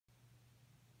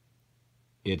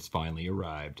It's finally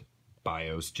arrived.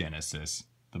 BIOS Genesis,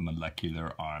 the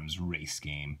Molecular Arms race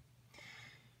game.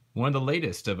 One of the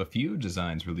latest of a few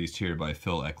designs released here by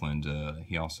Phil Eklund.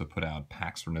 He also put out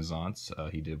Pax Renaissance,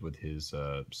 he did with his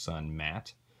son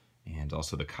Matt, and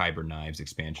also the Kyber Knives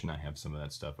expansion. I have some of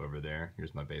that stuff over there.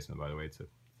 Here's my basement, by the way. It's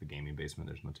a gaming basement.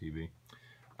 There's no TV.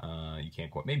 You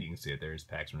can't quite, maybe you can see it. There's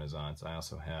Pax Renaissance. I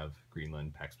also have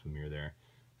Greenland, Pax Pamir there.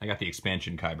 I got the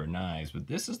expansion Kyber Knives, but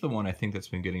this is the one I think that's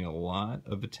been getting a lot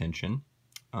of attention.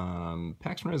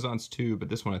 Pax Renaissance too, but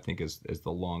this one I think is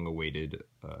the long-awaited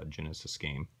Genesis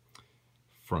game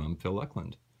from Phil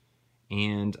Eklund.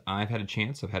 And I've had it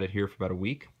here for about a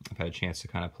week. I've had a chance to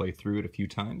kind of play through it a few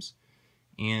times.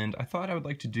 And I thought I would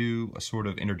like to do a sort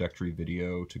of introductory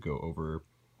video to go over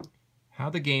how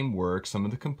the game works, some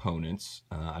of the components.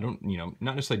 I don't,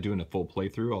 not necessarily doing a full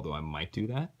playthrough, although I might do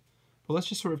that. But let's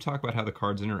just sort of talk about how the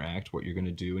cards interact, what you're going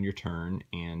to do in your turn,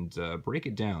 and break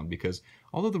it down. Because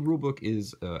although the rulebook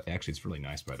is, actually it's really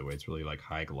nice, by the way. It's really like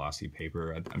high glossy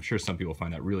paper. I'm sure some people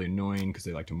find that really annoying because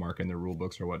they like to mark in their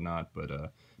rulebooks or whatnot.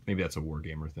 But maybe that's a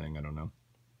wargamer thing, I don't know.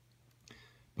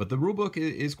 But the rulebook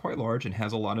is quite large and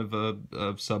has a lot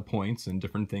of sub-points and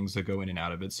different things that go in and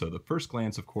out of it. So the first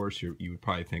glance, of course, you would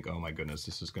probably think, oh my goodness,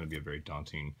 this is going to be a very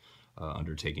daunting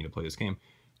undertaking to play this game.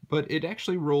 But it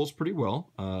actually rolls pretty well.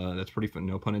 That's pretty fun.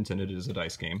 No pun intended, it is a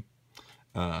dice game.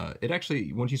 It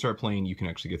actually, once you start playing, you can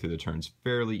actually get through the turns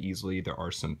fairly easily. There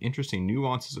are some interesting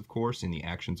nuances, of course, in the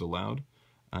actions allowed.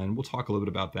 And we'll talk a little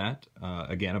bit about that.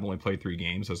 Again, I've only played 3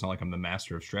 games, so it's not like I'm the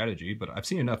master of strategy, but I've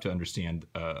seen enough to understand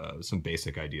some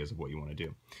basic ideas of what you want to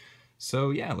do.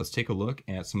 So yeah, let's take a look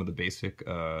at some of the basic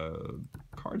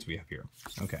cards we have here.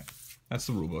 Okay, that's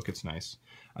the rulebook. It's nice.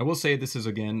 I will say this is,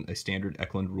 again, a standard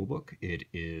Eklund rulebook. It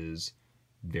is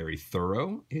very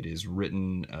thorough. It is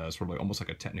written sort of like almost like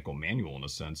a technical manual in a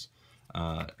sense.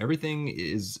 Everything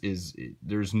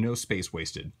there's no space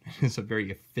wasted. It's a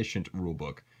very efficient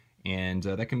rulebook. And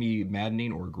that can be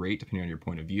maddening or great depending on your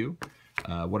point of view.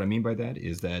 What I mean by that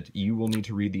is that you will need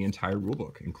to read the entire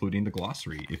rulebook, including the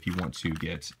glossary, if you want to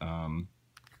get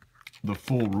the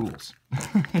full rules,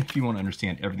 if you want to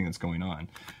understand everything that's going on.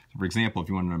 So for example, if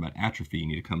you want to learn about atrophy, you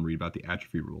need to come read about the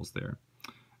atrophy rules there.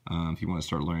 If you want to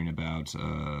start learning about,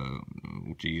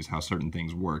 how certain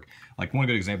things work. Like one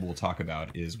good example we'll talk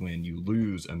about is when you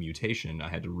lose a mutation. I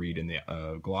had to read in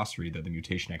the glossary that the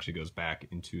mutation actually goes back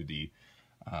into the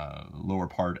lower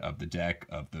part of the deck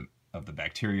of the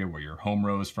bacteria where your home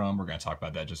row is from. We're going to talk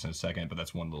about that just in a second, but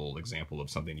that's one little example of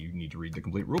something you need to read the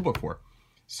complete rulebook for.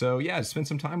 So yeah, spend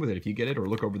some time with it if you get it, or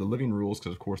look over the living rules,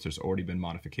 because of course there's already been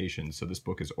modifications, so this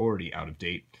book is already out of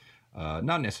date.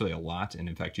 Not necessarily a lot, and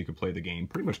in fact you could play the game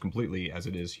pretty much completely as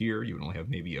it is here. You would only have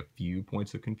maybe a few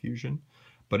points of confusion,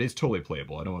 but it's totally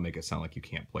playable. I don't want to make it sound like you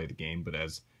can't play the game, but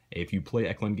if you play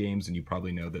Eklund games, then you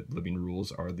probably know that living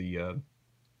rules are the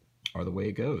way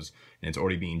it goes, and it's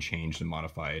already being changed and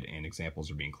modified, and examples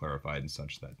are being clarified and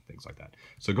such, that things like that.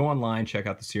 So go online, check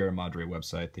out the Sierra Madre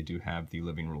website. They do have the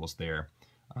living rules there,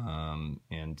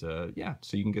 yeah,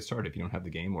 so you can get started if you don't have the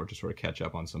game, or just sort of catch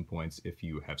up on some points if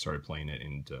you have started playing it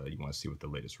and you want to see what the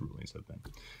latest rulings have been.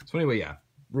 So anyway, yeah,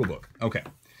 rulebook. Okay.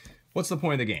 What's the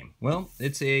point of the game? Well,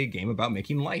 it's a game about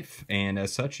making life, and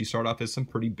as such, you start off as some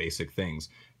pretty basic things.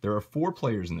 There are 4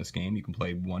 players in this game. You can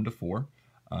play 1 to 4.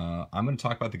 I'm going to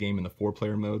talk about the game in the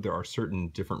 4-player mode. There are certain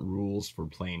different rules for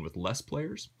playing with less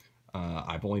players.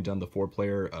 I've only done the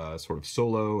 4-player sort of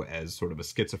solo as sort of a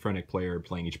schizophrenic player,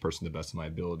 playing each person to the best of my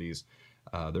abilities.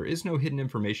 There is no hidden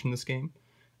information in this game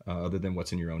other than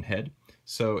what's in your own head.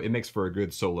 So it makes for a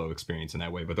good solo experience in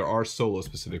that way, but there are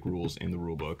solo-specific rules in the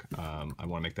rulebook. I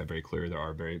want to make that very clear. There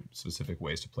are very specific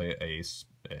ways to play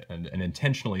an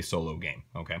intentionally solo game,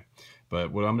 okay?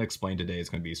 But what I'm going to explain today is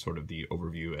going to be sort of the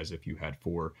overview as if you had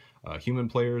 4 human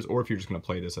players, or if you're just going to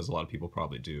play this, as a lot of people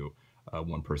probably do,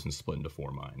 1 person split into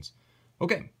 4 minds.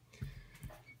 Okay.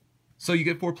 So you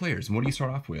get 4 players, and what do you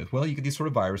start off with? Well, you get these sort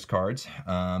of virus cards.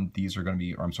 These are going to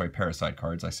be, or I'm sorry, parasite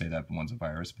cards. I say that one's a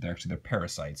virus, but they're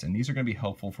parasites. And these are going to be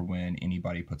helpful for when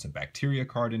anybody puts a bacteria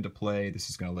card into play. This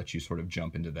is going to let you sort of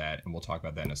jump into that, and we'll talk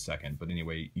about that in a second. But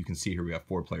anyway, you can see here we have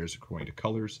 4 players according to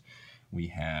colors. We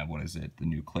have, what is it? The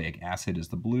nucleic acid is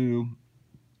the blue.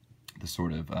 The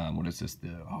sort of, what is this?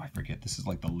 I forget. This is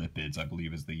like the lipids, I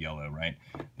believe, is the yellow, right?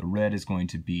 The red is going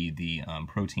to be the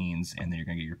proteins, and then you're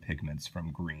going to get your pigments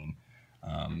from green.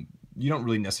 You don't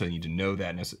really necessarily need to know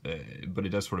that, but it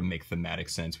does sort of make thematic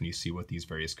sense when you see what these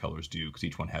various colors do, because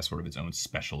each one has sort of its own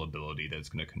special ability that it's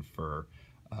going to confer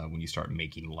when you start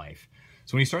making life.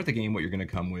 So when you start the game, what you're going to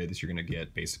come with is you're going to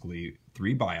get basically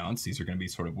 3 bionts. These are going to be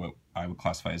sort of what I would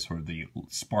classify as sort of the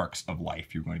sparks of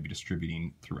life you're going to be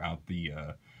distributing throughout the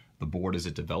the board as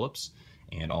it develops,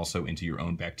 and also into your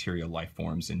own bacteria life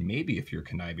forms, and maybe, if you're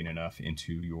conniving enough,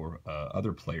 into your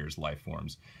other players' life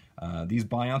forms. These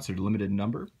bionts are limited in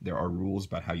number. There are rules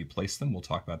about how you place them. We'll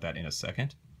talk about that in a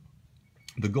second.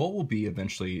 The goal will be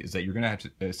eventually is that you're going to have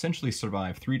to essentially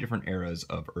survive 3 different eras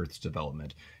of Earth's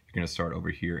development. You're going to start over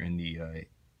here in the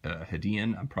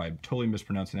Hadean. I'm probably totally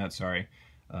mispronouncing that, sorry.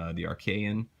 The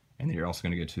Archean, and then you're also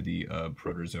going to get to the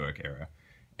Proterozoic era.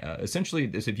 Essentially,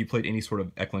 if you played any sort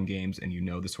of Eklund games and you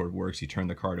know this sort of works, you turn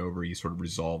the card over, you sort of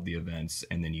resolve the events,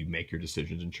 and then you make your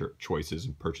decisions and choices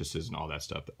and purchases and all that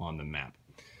stuff on the map.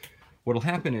 What'll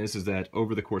happen is that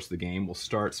over the course of the game, we'll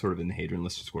start sort of in the Hadrian.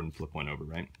 Let's just go ahead and flip one over,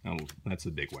 right? Oh, that's a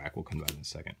big whack. We'll come back in a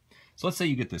second. So let's say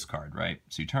you get this card, right?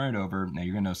 So you turn it over. Now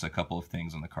you're going to notice a couple of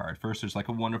things on the card. First, there's like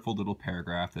a wonderful little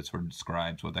paragraph that sort of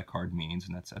describes what that card means,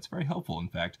 and that's very helpful. In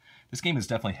fact, this game is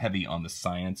definitely heavy on the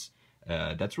science.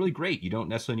 That's really great. You don't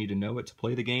necessarily need to know it to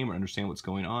play the game or understand what's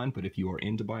going on, but if you are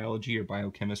into biology or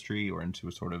biochemistry or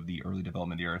into sort of the early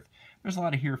development of the Earth, there's a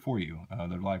lot here for you. There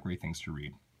are a lot of great things to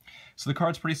read. So the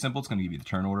card's pretty simple. It's going to give you the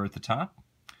turn order at the top.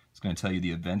 It's going to tell you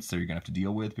the events that you're going to have to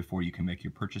deal with before you can make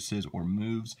your purchases or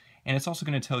moves. And it's also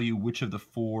going to tell you which of the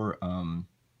 4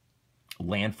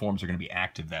 landforms are going to be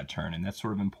active that turn. And that's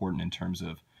sort of important in terms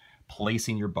of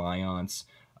placing your bionts,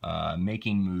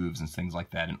 making moves and things like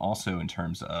that, and also in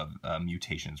terms of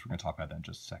mutations. We're going to talk about that in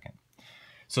just a second.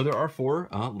 So there are 4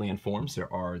 landforms.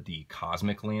 There are the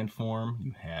cosmic landform,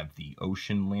 you have the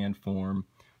ocean landform,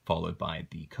 followed by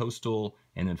the coastal,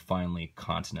 and then finally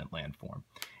continent landform.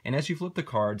 And as you flip the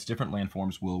cards, different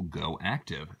landforms will go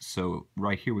active. So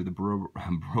right here with the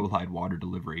brolide water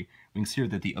delivery, we can see here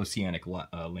that the oceanic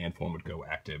landform would go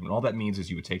active. And all that means is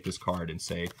you would take this card and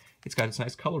say, it's got its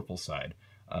nice colorful side.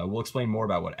 We'll explain more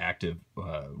about what active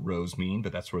rows mean,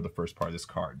 but that's sort of the first part of this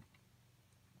card.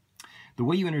 The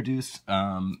way you introduce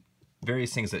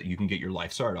various things that you can get your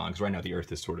life started on, because right now the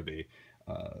Earth is sort of a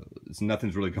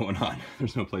nothing's really going on.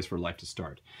 There's no place for life to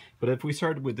start. But if we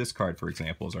started with this card, for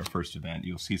example, as our first event,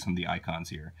 you'll see some of the icons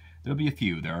here. There'll be a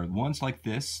few. There are ones like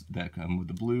this that come with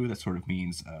the blue. That sort of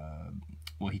means,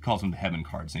 well, he calls them the heaven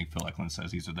cards. I think Phil Eklund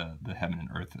says these are the heaven and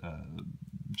earth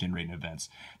generating events.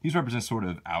 These represent sort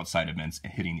of outside events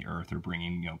hitting the Earth or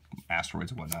bringing,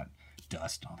 asteroids and whatnot,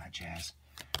 dust, all that jazz.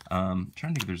 I'm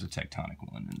trying to think if there's a tectonic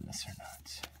one in this or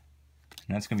not.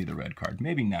 And that's going to be the red card.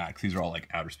 Maybe not, because these are all like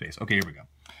outer space. Okay, here we go.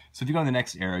 So if you go in the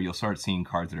next era, you'll start seeing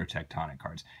cards that are tectonic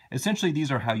cards. Essentially,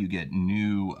 these are how you get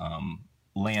new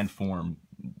landform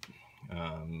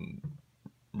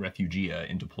refugia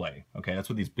into play. Okay, that's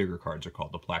what these bigger cards are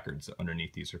called. The placards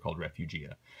underneath these are called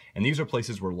refugia. And these are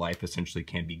places where life essentially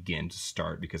can begin to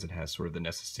start because it has sort of the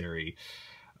necessary,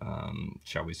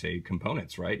 shall we say,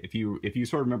 components, right? If you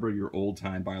sort of remember your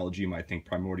old-time biology, you might think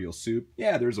primordial soup.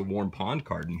 Yeah, there's a warm pond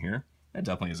card in here. That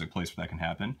definitely is a place where that can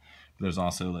happen. There's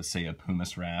also, let's say, a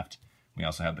pumice raft. We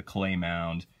also have the clay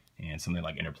mound and something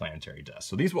like interplanetary dust.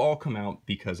 So these will all come out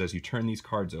because as you turn these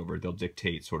cards over, they'll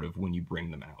dictate sort of when you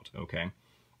bring them out, okay?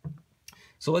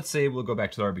 So let's say we'll go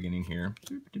back to our beginning here.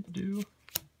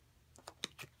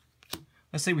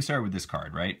 Let's say we started with this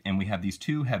card, right? And we have these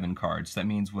 2 heaven cards. That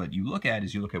means what you look at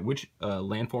is you look at which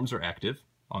landforms are active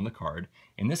on the card.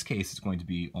 In this case, it's going to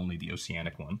be only the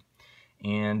oceanic one.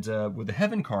 And with the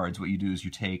heaven cards, what you do is you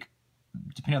take,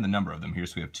 depending on the number of them here,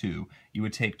 so we have 2, you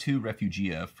would take 2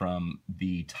 refugia from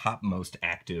the topmost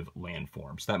active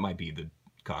landforms. That might be the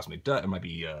cosmic dust, it might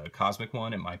be a cosmic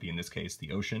one, it might be, in this case,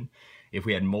 the ocean. If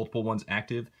we had multiple ones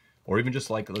active, or even just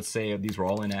like, let's say these were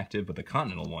all inactive, but the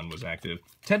continental one was active,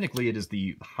 technically it is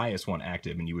the highest one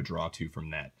active, and you would draw 2 from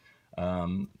that.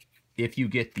 If you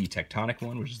get the tectonic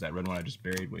one, which is that red one I just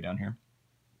buried way down here,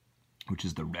 which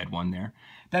is the red one there,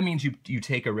 that means you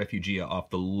take a refugia off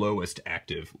the lowest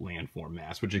active landform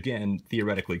mass, which again,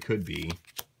 theoretically could be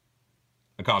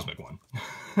a cosmic one,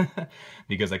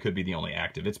 because that could be the only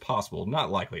active. It's possible,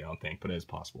 not likely I don't think, but it is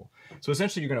possible. So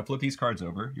essentially you're going to flip these cards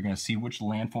over, you're going to see which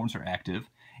landforms are active,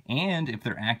 and if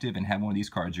they're active and have one of these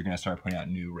cards, you're going to start putting out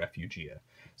new refugia.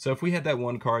 So if we had that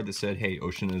one card that said, hey,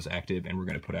 ocean is active, and we're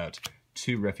going to put out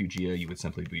 2 refugia, you would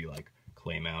simply be like,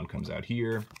 clay mound comes out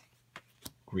here,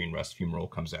 green rust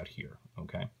fumarole comes out here,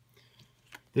 okay?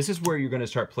 This is where you're going to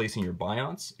start placing your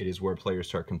bionts. It is where players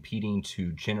start competing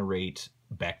to generate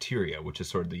bacteria, which is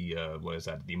sort of the,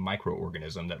 the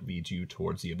microorganism that leads you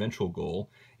towards the eventual goal,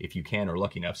 if you can or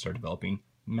lucky enough, start developing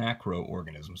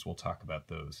macroorganisms. We'll talk about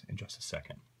those in just a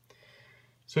second.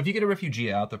 So if you get a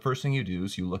refugia out, the first thing you do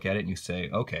is you look at it and you say,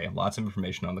 okay, lots of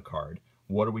information on the card.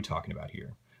 What are we talking about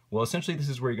here? Well, essentially, this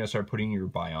is where you're going to start putting your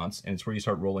bionts, and it's where you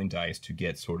start rolling dice to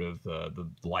get sort of the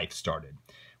life started.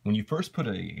 When you first put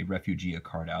a Refugia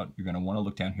card out, you're going to want to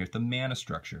look down here at the mana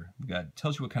structure. That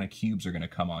tells you what kind of cubes are going to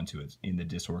come onto it in the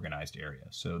disorganized area.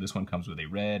 So this one comes with a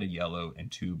red, a yellow,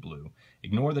 and 2 blue.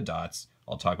 Ignore the dots.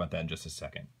 I'll talk about that in just a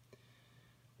second.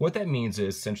 What that means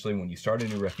is essentially when you start a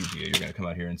new Refugia, you're going to come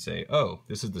out here and say, oh,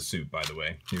 this is the soup, by the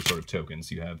way, your sort of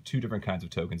tokens. You have 2 different kinds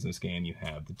of tokens in this game. You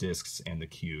have the discs and the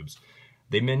cubes.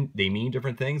 They mean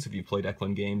different things. If you've played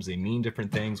Eklund games, they mean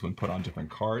different things when put on different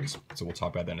cards. So we'll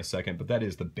talk about that in a second, but that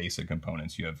is the basic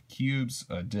components. You have cubes,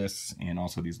 discs, and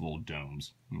also these little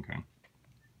domes, okay?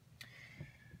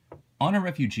 On a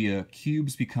Refugia,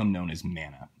 cubes become known as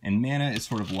mana, and mana is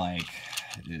sort of like,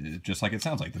 just like it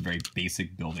sounds like, the very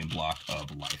basic building block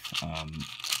of life.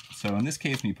 So in this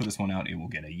case, when you put this one out, it will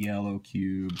get a yellow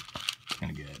cube, it's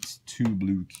gonna get 2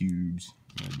 blue cubes,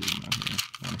 I'm gonna do them out here,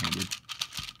 one-handed.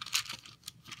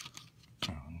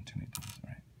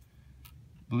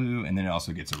 Blue, and then it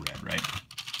also gets a red, right?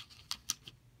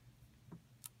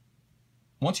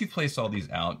 Once you've placed all these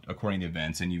out according to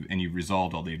events and you've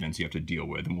resolved all the events you have to deal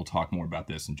with, and we'll talk more about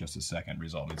this in just a second,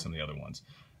 resolving some of the other ones.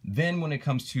 Then when it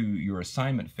comes to your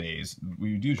assignment phase, what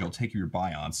you do is you'll take your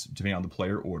Bions, depending on the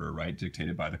player order, right,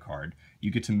 dictated by the card.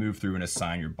 You get to move through and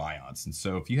assign your Bions. And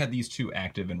so if you had these 2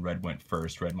 active and red went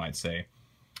first, red might say,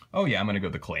 oh yeah, I'm going to go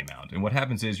to the clay mound. And what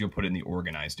happens is you'll put it in the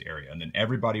organized area, and then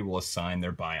everybody will assign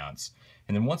their Bions.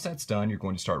 And then once that's done, you're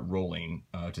going to start rolling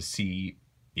to see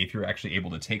if you're actually able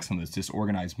to take some of this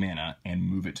disorganized mana and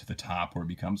move it to the top where it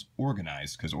becomes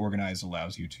organized, because organized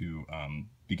allows you to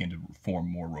begin to form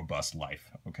more robust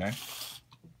life, okay?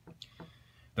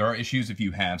 There are issues if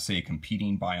you have, say,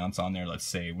 competing Bions on there. Let's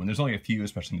say when there's only a few,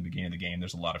 especially in the beginning of the game,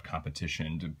 there's a lot of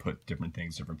competition to put different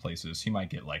things different places. So you might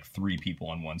get like 3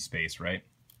 people in one space, right?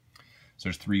 So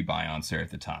there's 3 Bions there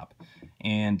at the top.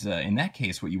 And in that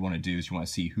case, what you want to do is you want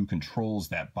to see who controls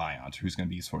that Bion, who's going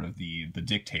to be sort of the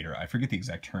dictator. I forget the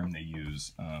exact term they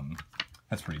use.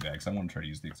 That's pretty bad because I want to try to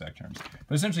use the exact terms.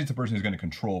 But essentially it's the person who's going to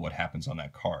control what happens on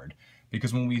that card.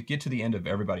 Because when we get to the end of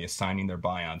everybody assigning their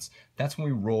Bions, that's when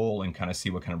we roll and kind of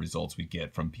see what kind of results we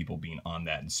get from people being on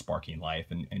that and sparking life.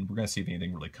 And we're going to see if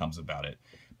anything really comes about it.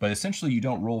 But essentially you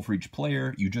don't roll for each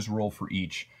player, you just roll for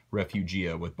each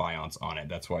Refugia with Bions on it.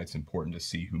 That's why it's important to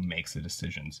see who makes the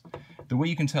decisions. The way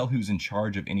you can tell who's in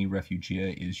charge of any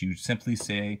Refugia is you simply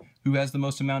say who has the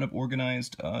most amount of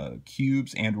organized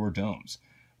cubes and or domes.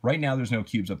 Right now there's no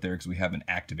cubes up there because we haven't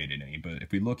activated any, but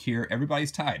if we look here,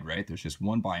 everybody's tied, right? There's just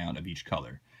 1 Bion of each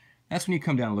color. That's when you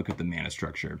come down and look at the mana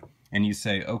structure, and you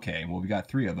say, okay, well we got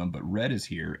 3 of them, but red is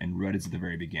here, and red is at the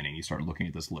very beginning. You start looking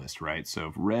at this list, right? So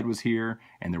if red was here,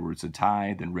 and there was a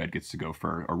tie, then red gets to go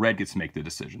first, or red gets to make the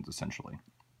decisions, essentially.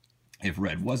 If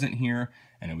red wasn't here,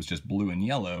 and it was just blue and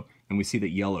yellow, then we see that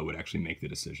yellow would actually make the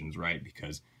decisions, right?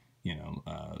 Because, you know,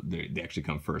 they actually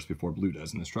come first before blue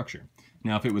does in the structure.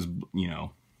 Now if it was, you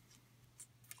know,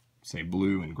 say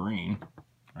blue and green,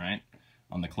 right,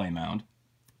 on the clay mound,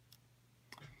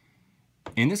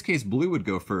 in this case, blue would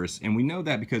go first, and we know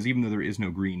that because even though there is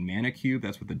no green mana cube,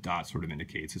 that's what the dot sort of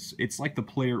indicates. It's like the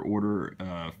player order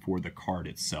for the card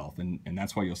itself, and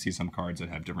that's why you'll see some cards that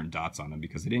have different dots on them,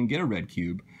 because they didn't get a red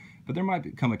cube, but there might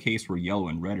become a case where yellow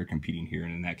and red are competing here,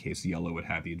 and in that case, yellow would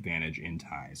have the advantage in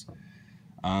ties.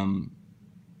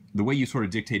 The way you sort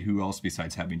of dictate who else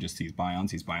besides having just these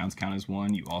Bions count as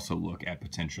 1, you also look at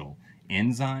potential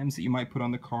enzymes that you might put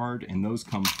on the card, and those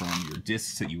come from your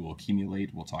discs that you will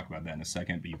accumulate. We'll talk about that in a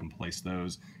second, but you can place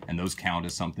those, and those count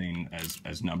as something,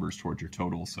 as numbers towards your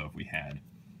total. So if we had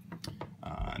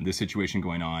this situation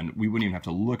going on, we wouldn't even have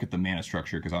to look at the mana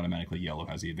structure because automatically yellow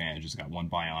has the advantage. It's got 1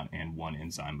 Bion and 1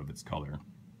 enzyme of its color.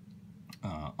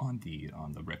 On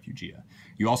the Refugia.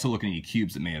 You also look at any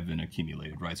cubes that may have been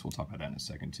accumulated, right? So we'll talk about that in a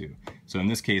second too. So in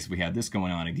this case, if we had this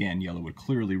going on, again, yellow would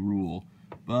clearly rule.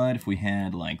 But if we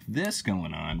had like this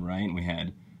going on, right, and we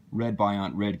had red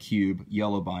Bion, red cube,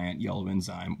 yellow Bion, yellow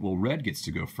enzyme, well, red gets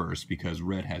to go first because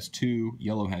red has 2,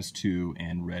 yellow has 2,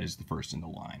 and red is the first in the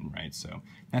line, right? So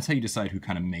that's how you decide who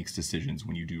kind of makes decisions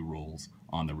when you do rolls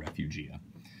on the Refugia.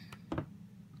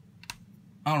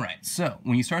 All right, so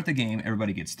when you start the game,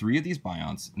 everybody gets 3 of these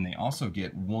Bions, and they also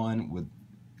get 1 with,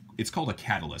 it's called a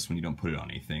catalyst when you don't put it on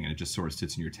anything, and it just sort of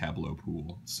sits in your tableau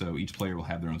pool. So each player will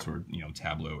have their own sort of, you know,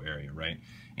 tableau area, right?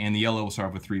 And the yellow will start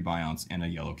off with 3 Bions and a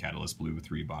yellow catalyst, blue with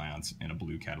 3 Bions, and a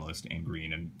blue catalyst, and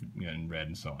green and red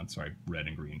and so on. Sorry, red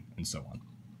and green and so on.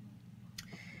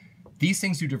 These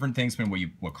things do different things depending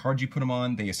on what cards you put them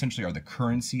on. They essentially are the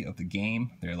currency of the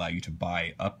game. They allow you to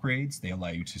buy upgrades. They allow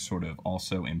you to sort of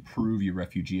also improve your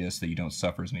Refugia so that you don't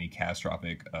suffer as many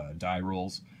catastrophic die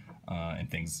rolls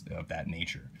and things of that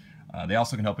nature. They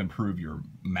also can help improve your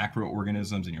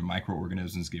macroorganisms and your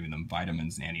microorganisms, giving them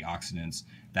vitamins and antioxidants.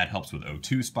 That helps with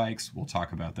O2 spikes. We'll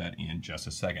talk about that in just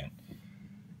a second.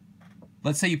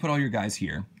 Let's say you put all your guys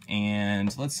here,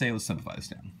 and let's simplify this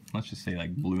down. Let's just say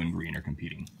like blue and green are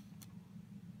competing.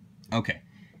 Okay,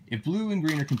 if blue and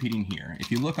green are competing here,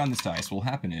 if you look on this dice, what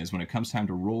will happen is when it comes time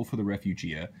to roll for the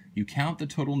Refugia, you count the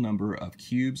total number of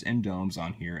cubes and domes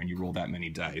on here, and you roll that many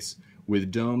dice,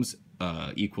 with domes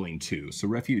equaling 2. So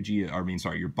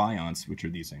Refugia, your Bionts, which are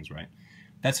these things, right?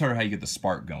 That's sort of how you get the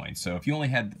spark going. So if you only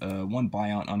had one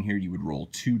Biont on here, you would roll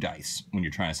 2 dice when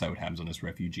you're trying to decide what happens on this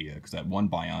Refugia, because that one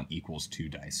Biont equals 2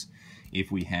 dice.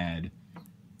 If we had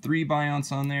 3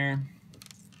 Bionts on there,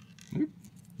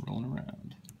 rolling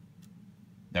around,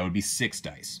 that would be 6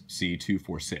 dice. See, 2,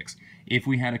 4, 6. If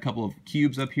we had a couple of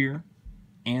cubes up here,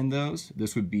 and those,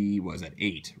 this would be, what is that,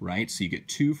 8, right? So you get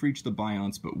 2 for each of the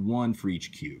Bionts, but 1 for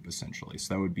each cube, essentially.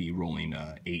 So that would be rolling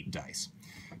 8 dice.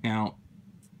 Now,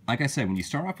 like I said, when you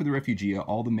start off with the Refugia,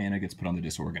 all the mana gets put on the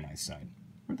disorganized side.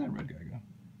 Where'd that red guy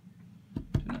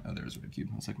go? Oh, there's a red cube.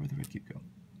 I was like, where'd the red cube go?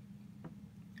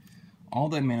 All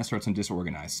that mana starts on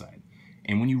disorganized side.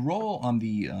 And when you roll on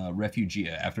the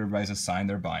Refugia, after everybody's assigned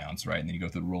their Bionts, right, and then you go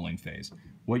through the rolling phase,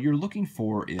 what you're looking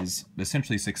for is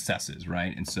essentially successes,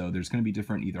 right? And so there's going to be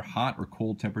different either hot or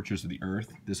cold temperatures of the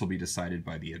Earth. This will be decided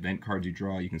by the event cards you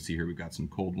draw. You can see here we've got some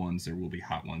cold ones. There will be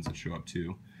hot ones that show up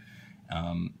too.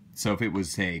 So if it was,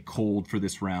 say, cold for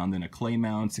this round, then a clay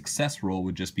mound success roll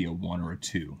would just be a 1 or a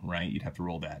 2, right? You'd have to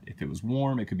roll that. If it was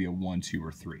warm, it could be a 1, 2,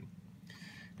 or 3.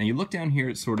 Now you look down here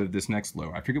at sort of this next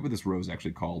row. I forget what this row is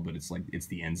actually called, but it's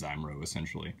the enzyme row,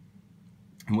 essentially.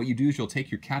 And what you do is you'll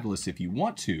take your catalyst if you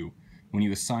want to. When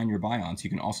you assign your Bionts, you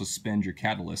can also spend your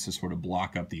catalyst to sort of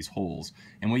block up these holes.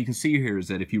 And what you can see here is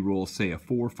that if you roll, say, a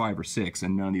 4, 5, or 6,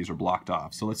 and none of these are blocked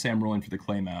off. So let's say I'm rolling for the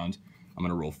clay mound. I'm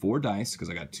going to roll 4 dice, because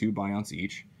I got 2 Bionts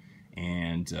each.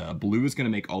 And blue is going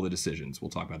to make all the decisions. We'll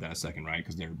talk about that in a second, right?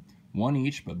 Because they're 1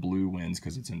 each, but blue wins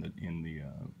because it's in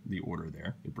the order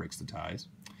there. It breaks the ties.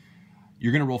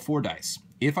 You're going to roll 4 dice.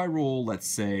 If I roll, let's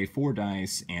say, 4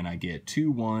 dice, and I get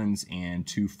 2 1s and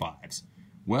 2 5s,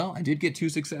 well, I did get 2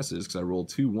 successes because I rolled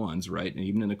 2 1s, right? And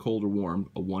even in a cold or warm,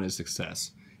 a 1 is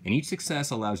success. And each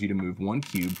success allows you to move 1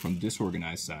 cube from the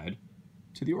disorganized side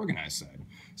to the organized side.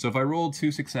 So if I rolled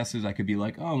 2 successes, I could be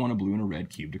like, oh, I want a blue and a red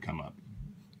cube to come up.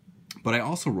 But I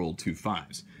also rolled 2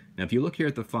 5s. Now, if you look here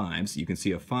at the 5s, you can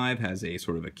see a 5 has a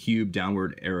sort of a cube,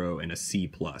 downward arrow, and a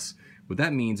C+. What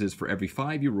that means is for every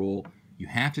 5 you roll, you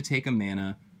have to take a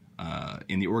mana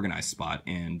in the organized spot,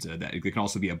 and that it can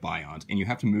also be a Biont, and you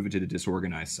have to move it to the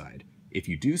disorganized side. If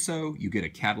you do so, you get a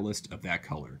catalyst of that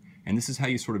color. And this is how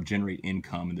you sort of generate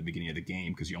income in the beginning of the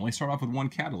game, because you only start off with 1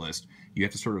 catalyst. You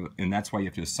have to sort of, and that's why you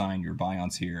have to assign your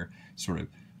Bionts here, sort of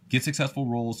get successful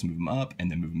rolls to move them up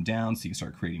and then move them down, so you can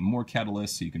start creating more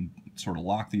catalysts, so you can sort of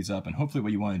lock these up. And hopefully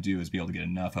what you want to do is be able to get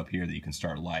enough up here that you can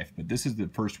start life. But this is the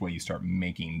first way you start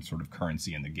making sort of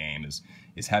currency in the game,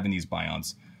 is having these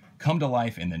Bionts come to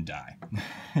life and then die.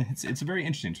 It's a very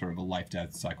interesting sort of a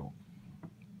life-death cycle.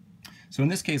 So in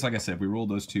this case, like I said, if we roll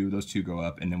those two go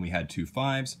up, and then we had 2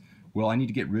 5s. Well, I need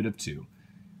to get rid of 2.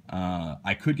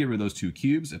 I could get rid of those 2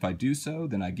 cubes. If I do so,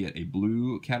 then I get a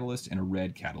blue catalyst and a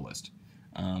red catalyst.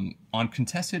 On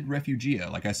contested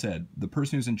Refugia, like I said, the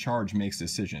person who's in charge makes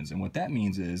decisions, and what that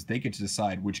means is they get to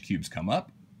decide which cubes come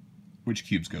up, which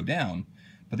cubes go down,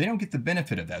 but they don't get the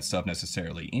benefit of that stuff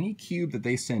necessarily. Any cube that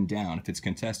they send down, if it's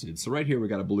contested, so right here we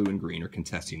got a blue and green are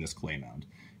contesting this clay mound,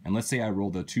 and let's say I roll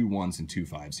the 2 1s and 2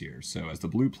 5s here. So as the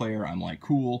blue player, I'm like,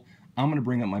 cool, I'm going to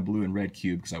bring up my blue and red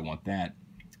cube because I want that.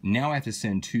 Now I have to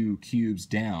send 2 cubes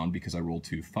down because I rolled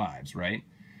 2 5s, right?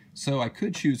 So I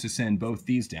could choose to send both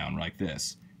these down like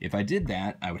this. If I did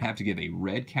that, I would have to give a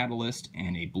red catalyst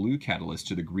and a blue catalyst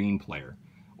to the green player.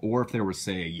 Or if there was,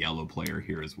 say, a yellow player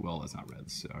here as well, that's not red,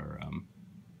 or,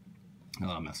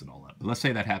 I'll mess it all up. But let's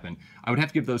say that happened. I would have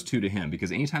to give those 2 to him,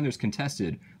 because anytime there's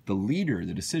contested, the leader,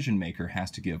 the decision maker, has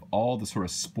to give all the sort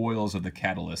of spoils of the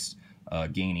catalyst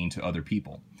gaining to other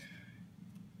people.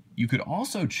 You could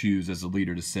also choose as a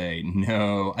leader to say,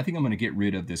 no, I think I'm going to get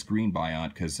rid of this green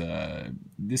Biont because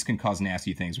this can cause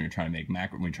nasty things when you're trying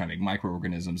to make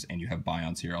microorganisms, and you have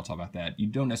Bionts here. I'll talk about that. You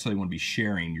don't necessarily want to be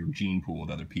sharing your gene pool with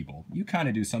other people. You kind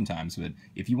of do sometimes, but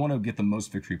if you want to get the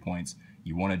most victory points,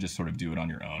 you want to just sort of do it on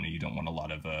your own, and you don't want a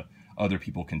lot of other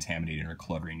people contaminating or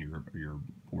cluttering your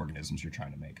organisms you're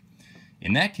trying to make.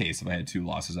 In that case, if I had 2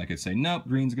 losses, I could say, nope,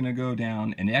 green's going to go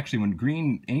down. And actually, when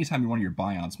green, anytime one of your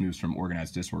Bionts moves from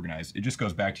organized to disorganized, it just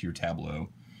goes back to your tableau,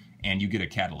 and you get a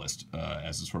catalyst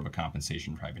as a sort of a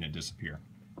compensation for having it disappear.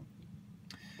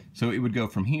 So it would go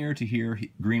from here to here.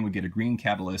 Green would get a green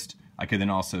catalyst. I could then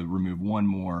also remove one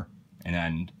more, and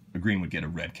then a green would get a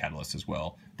red catalyst as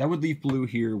well. That would leave blue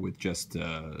here with just,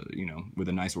 you know, with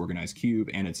a nice organized cube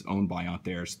and its own Biont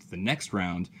there. So the next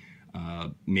round,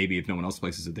 maybe if no one else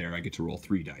places it there, I get to roll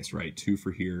 3 dice, right? 2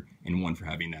 for here and 1 for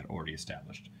having that already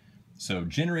established. So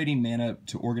generating mana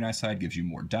to organized side gives you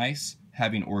more dice.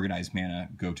 Having organized mana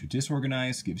go to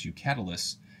disorganized gives you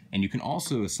catalysts. And you can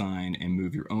also assign and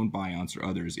move your own Bionts or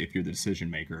others, if you're the decision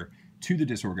maker, to the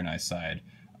disorganized side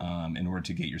in order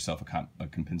to get yourself to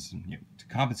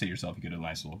compensate yourself. You get a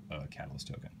nice little catalyst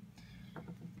token.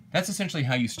 That's essentially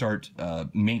how you start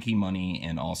making money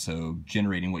and also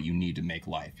generating what you need to make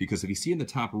life. Because if you see in the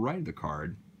top right of the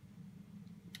card,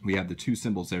 we have the 2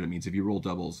 symbols there. That means if you roll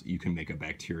doubles, you can make a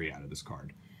bacteria out of this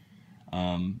card.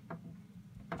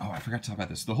 Oh, I forgot to talk about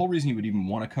this. The whole reason you would even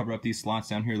want to cover up these slots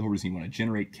down here, the whole reason you want to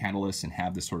generate catalysts and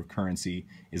have this sort of currency,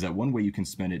 is that one way you can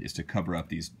spend it is to cover up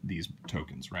these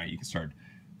tokens, right? You can start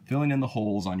filling in the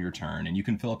holes on your turn, and you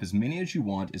can fill up as many as you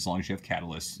want as long as you have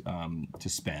catalysts to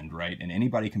spend, right? And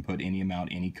anybody can put any amount,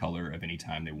 any color of any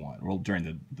time they want. Well,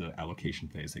 during the allocation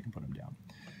phase, they can put them down.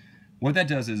 What that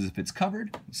does is if it's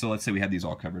covered, so let's say we have these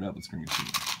all covered up. Let's bring these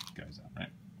guys out, right?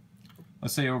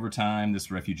 Let's say over time,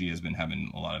 this refugee has been having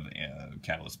a lot of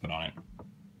catalysts put on it.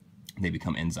 They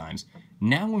become enzymes.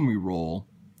 Now when we roll,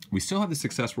 we still have the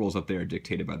success rolls up there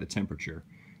dictated by the temperature,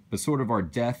 but sort of our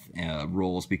death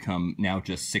rolls become now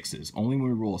just 6s. Only when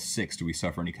we roll a 6 do we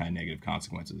suffer any kind of negative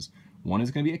consequences. 1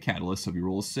 is going to be a catalyst, so if we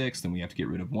roll a 6, then we have to get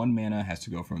rid of 1 mana, has to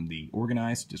go from the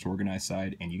organized, disorganized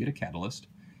side, and you get a catalyst.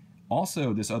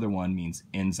 Also, this other one means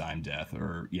enzyme death,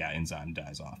 or yeah, enzyme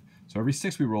dies off. So every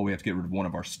 6 we roll, we have to get rid of one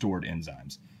of our stored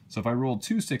enzymes. So if I rolled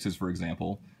 2 6s, for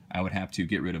example, I would have to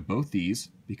get rid of both these,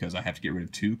 because I have to get rid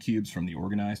of 2 cubes from the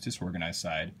organized, disorganized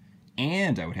side,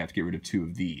 and I would have to get rid of 2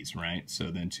 of these, right?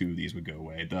 So then 2 of these would go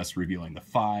away, thus revealing the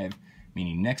 5,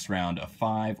 meaning next round a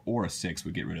 5 or a 6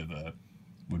 would get rid of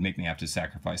would make me have to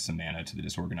sacrifice some mana to the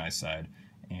disorganized side,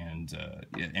 and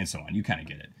so on. You kind of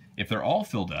get it. If they're all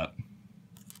filled up,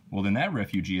 well, then that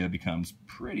Refugia becomes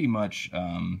pretty much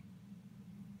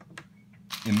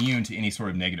immune to any sort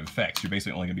of negative effects. You're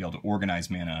basically only going to be able to organize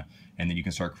mana, and then you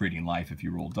can start creating life if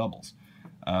you roll doubles.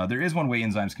 There is one way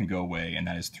enzymes can go away, and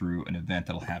that is through an event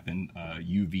that'll happen,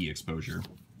 UV exposure.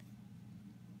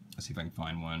 Let's see if I can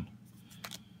find one.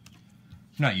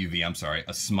 Not UV, I'm sorry,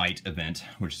 a smite event,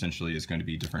 which essentially is going to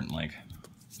be different, like,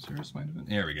 is there a smite event?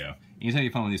 There we go. Anytime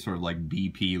you find one of these sort of like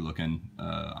BP looking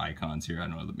icons here, I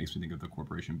don't know, that makes me think of the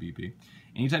corporation BP.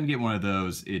 Anytime you get one of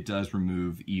those, it does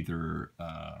remove either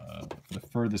the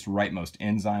furthest rightmost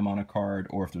enzyme on a card,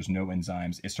 or if there's no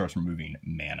enzymes, it starts removing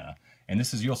mana. And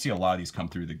this is, you'll see a lot of these come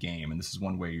through the game, and this is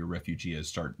one way your refugees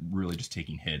start really just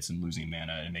taking hits and losing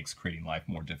mana, and it makes creating life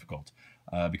more difficult.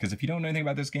 Because if you don't know anything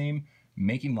about this game,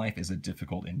 making life is a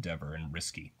difficult endeavor and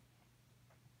risky.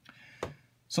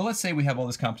 So let's say we have all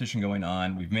this competition going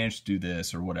on, we've managed to do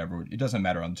this or whatever, it doesn't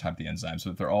matter on the type of the enzyme, so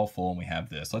if they're all full and we have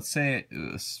this, let's say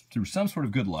through some sort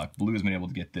of good luck, Blue has been able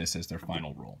to get this as their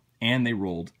final roll, and they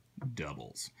rolled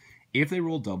doubles. If they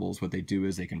roll doubles, what they do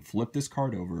is they can flip this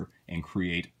card over and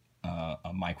create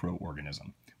a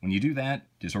microorganism. When you do that,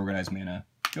 disorganized mana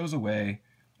goes away,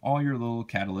 all your little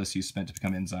catalysts you spent to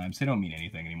become enzymes, they don't mean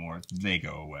anything anymore, they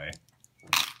go away.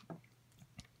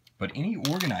 But any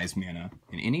organized mana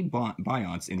and any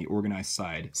Bionts in the organized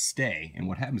side stay. And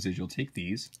what happens is you'll take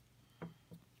these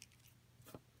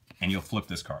and you'll flip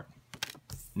this card.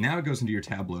 Now it goes into your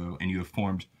tableau and you have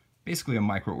formed basically a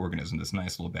microorganism, this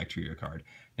nice little bacteria card.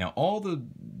 Now all the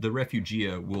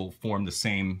refugia will form the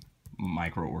same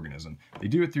microorganism. They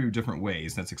do it through different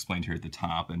ways. That's explained here at the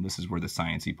top, and this is where the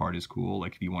sciencey part is cool.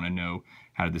 Like if you want to know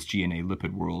how this GNA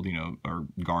lipid world, you know, or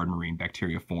guard marine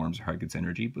bacteria forms, or how it gets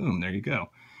energy, boom, there you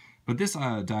go. But this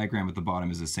diagram at the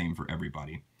bottom is the same for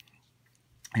everybody.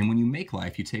 And when you make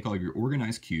life, you take all your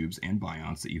organized cubes and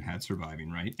Bionts that you had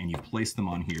surviving, right? And you place them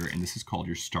on here, and this is called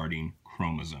your starting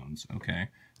chromosomes, okay?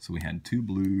 So we had 2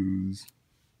 blues,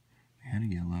 we had a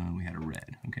yellow, we had a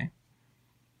red, okay?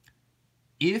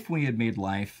 If we had made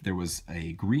life, there was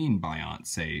a green Biont,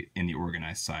 say, in the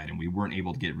organized side, and we weren't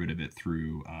able to get rid of it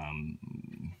through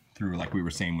like we were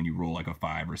saying, when you roll like a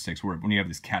 5 or 6, when you have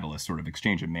this catalyst sort of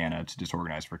exchange of mana to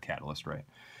disorganize for catalyst, right?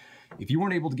 If you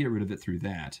weren't able to get rid of it through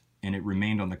that, and it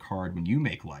remained on the card when you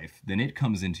make life, then it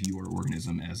comes into your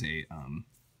organism as a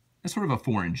sort of a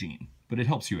foreign gene, but it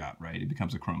helps you out, right? It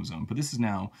becomes a chromosome, but this is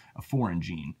now a foreign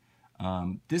gene.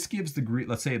 This gives the green,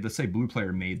 let's say blue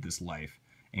player made this life,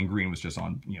 and green was just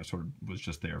on, you know, sort of was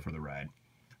just there for the ride.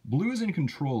 Blue is in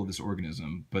control of this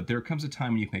organism, but there comes a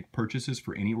time when you can make purchases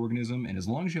for any organism, and as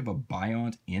long as you have a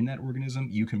biont in that organism,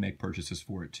 you can make purchases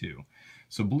for it too.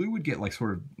 So blue would get like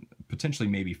sort of potentially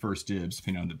maybe first dibs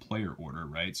depending on the player order,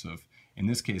 right? So if in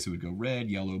this case it would go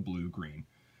red, yellow, blue, green.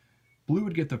 Blue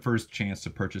would get the first chance to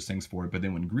purchase things for it, but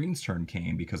then when green's turn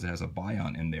came, because it has a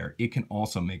biont in there, it can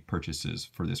also make purchases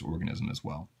for this organism as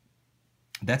well.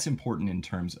 That's important in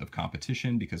terms of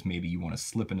competition because maybe you want to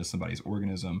slip into somebody's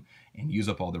organism and use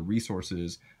up all the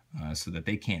resources so that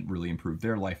they can't really improve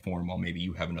their life form while maybe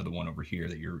you have another one over here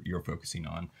that you're focusing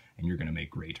on and you're going to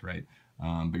make great, right?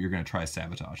 But you're going to try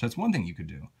sabotage. That's one thing you could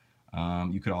do.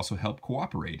 You could also help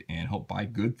cooperate and help buy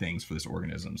good things for this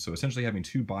organism. So essentially having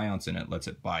 2 bionts in it lets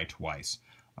it buy twice.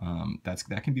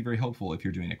 That can be very helpful if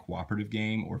you're doing a cooperative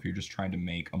game or if you're just trying to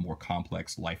make a more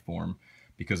complex life form.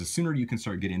 Because the sooner you can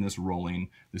start getting this rolling,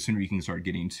 the sooner you can start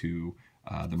getting to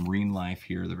the marine life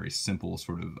here, the very simple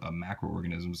sort of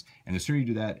macroorganisms. And the sooner you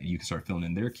do that, you can start filling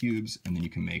in their cubes, and then you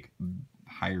can make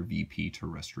higher VP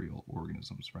terrestrial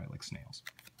organisms, right, like snails.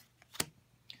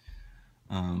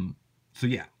 So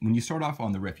yeah, when you start off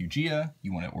on the Refugia,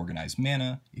 you want to organize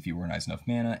mana. If you organize enough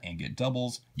mana and get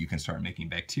doubles, you can start making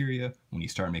bacteria. When you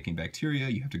start making bacteria,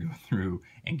 you have to go through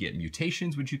and get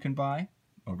mutations, which you can buy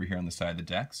over here on the side of the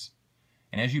decks.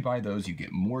 And as you buy those, you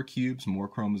get more cubes, more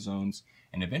chromosomes,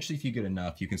 and eventually if you get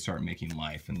enough, you can start making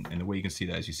life. And the way you can see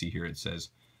that, as you see here, it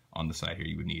says on the side here,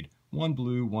 you would need 1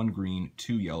 blue, 1 green,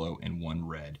 2 yellow, and 1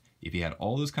 red. If you had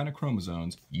all those kind of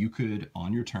chromosomes, you could,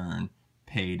 on your turn,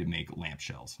 pay to make lamp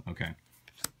shells, okay?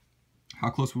 How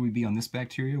close would we be on this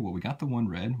bacteria? Well, we got the 1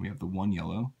 red, we have the 1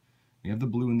 yellow, we have the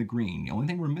blue and the green. The only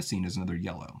thing we're missing is another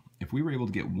yellow. If we were able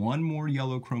to get 1 more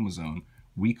yellow chromosome,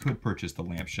 we could purchase the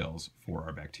lamp shells for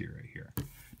our bacteria here.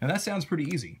 Now that sounds pretty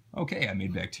easy. Okay, I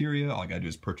made bacteria, all I gotta do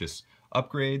is purchase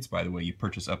upgrades. By the way, you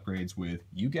purchase upgrades with,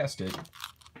 you guessed it,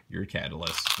 your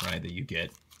catalyst, right, that you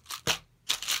get.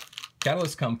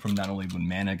 Catalysts come from not only when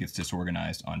mana gets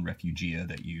disorganized on Refugia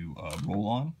that you roll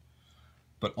on,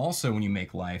 but also when you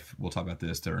make life. We'll talk about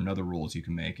this, there are other rolls you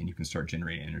can make, and you can start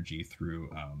generating energy through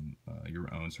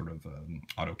your own sort of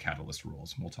auto catalyst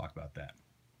rolls, and we'll talk about that.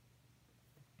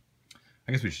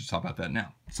 I guess we should talk about that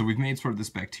now. So we've made sort of this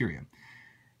bacteria.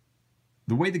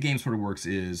 The way the game sort of works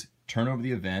is turn over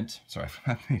the event. Sorry,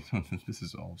 this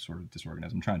is all sort of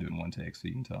disorganized. I'm trying to do it in one take so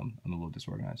you can tell I'm a little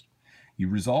disorganized. You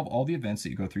resolve all the events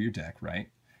that you go through your deck, right?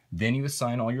 Then you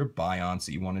assign all your bionts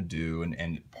that you want to do,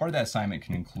 and part of that assignment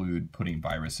can include putting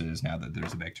viruses. Now that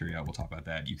there's a bacteria, we'll talk about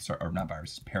that. You can start, or not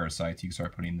viruses, parasites. You can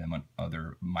start putting them on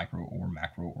other micro or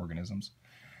macro organisms.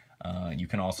 You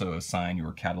can also assign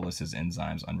your catalysts as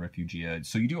enzymes on Refugia.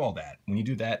 So you do all that. When you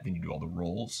do that, then you do all the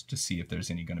rolls to see if there's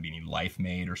going to be any life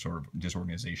made or sort of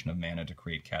disorganization of mana to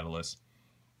create catalysts.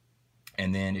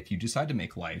 And then if you decide to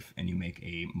make life and you make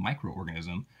a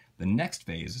microorganism, the next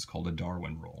phase is called a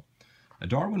Darwin roll. A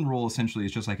Darwin roll essentially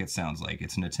is just like it sounds like.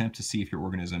 It's an attempt to see if your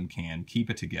organism can keep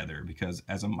it together, because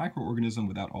as a microorganism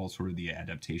without all sort of the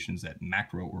adaptations that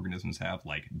macroorganisms have,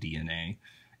 like DNA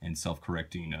and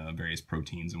self-correcting various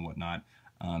proteins and whatnot,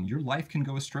 your life can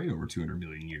go astray over 200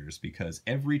 million years, because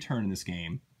every turn in this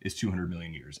game is 200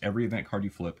 million years. Every event card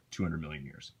you flip, 200 million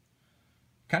years.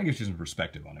 Kind of gives you some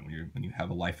perspective on it when you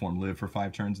have a life form live for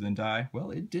 5 turns and then die.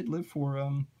 Well, it did live for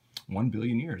 1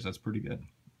 billion years. That's pretty good.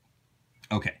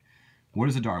 Okay, what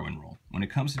is a Darwin roll? When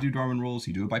it comes to do Darwin rolls,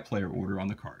 you do it by player order on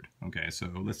the card. Okay, so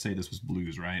let's say this was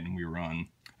blues, right? And we were on,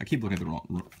 I keep looking at the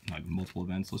wrong, like multiple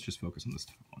events. Let's just focus on this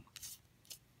top one.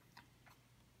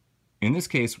 In this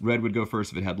case, red would go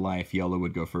first if it had life, yellow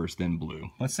would go first, then blue.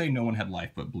 Let's say no one had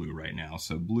life but blue right now.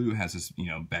 So blue has this,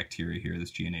 bacteria here,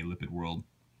 this GNA lipid world.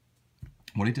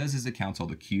 What it does is it counts all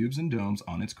the cubes and domes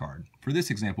on its card. For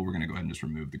this example, we're going to go ahead and just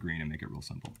remove the green and make it real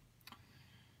simple.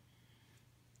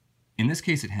 In this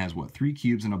case, it has, 3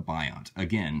 cubes and a biont.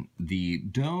 Again, the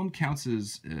dome counts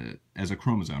as a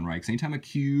chromosome, right? Because anytime a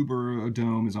cube or a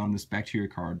dome is on this bacteria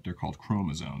card, they're called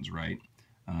chromosomes, right?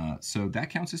 So that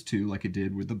counts as 2, like it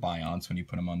did with the bionts when you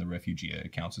put them on the Refugia.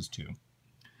 It counts as 2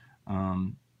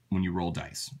 when you roll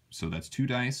dice. So that's 2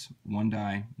 dice, 1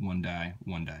 die, 1 die,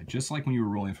 1 die. Just like when you were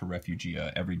rolling for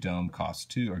Refugia, every dome costs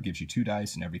 2 or gives you 2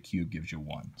 dice, and every cube gives you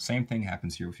 1. Same thing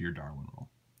happens here with your Darwin roll.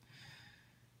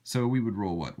 So we would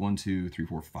roll 1, 2, 3,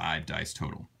 4, 5 dice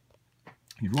total.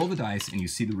 You roll the dice and you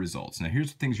see the results. Now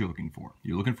here's the things you're looking for.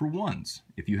 You're looking for 1s.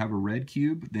 If you have a red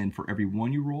cube, then for every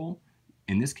 1 you roll,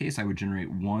 in this case, I would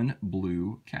generate 1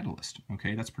 blue catalyst.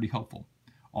 Okay, that's pretty helpful.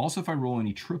 Also, if I roll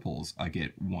any triples, I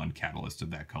get 1 catalyst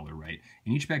of that color, right?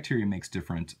 And each bacteria makes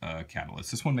different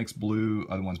catalysts. This one makes blue,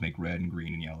 other ones make red and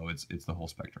green and yellow. It's the whole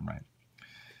spectrum, right?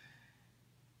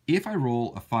 If I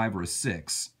roll a 5 or a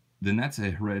 6, then that's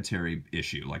a hereditary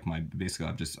issue. Like basically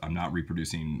I'm not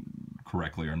reproducing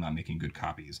correctly, or I'm not making good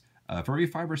copies. For every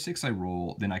 5 or 6 I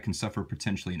roll, then I can suffer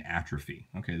potentially an atrophy.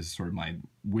 Okay, this is sort of my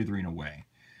withering away.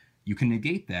 You can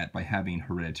negate that by having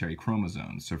hereditary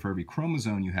chromosomes. So for every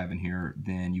chromosome you have in here,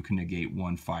 then you can negate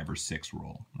 1 5 or 6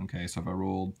 roll. Okay, so if I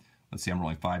rolled, let's say I'm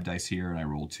rolling 5 dice here and I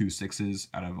roll 2 6s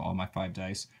out of all my 5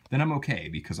 dice, then I'm okay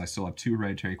because I still have 2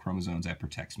 hereditary chromosomes that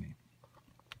protects me.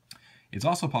 It's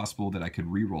also possible that I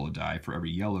could re-roll a die for every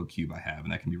yellow cube I have,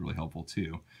 and that can be really helpful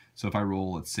too. So if I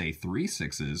roll, let's say 3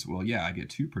 6s, well, yeah, I get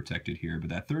 2 protected here, but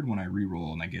that third one I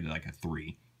re-roll and I get like a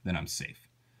 3, then I'm safe.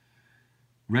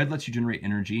 Red lets you generate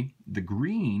energy. The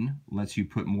green lets you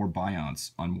put more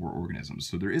bionts on more organisms.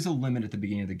 So there is a limit at the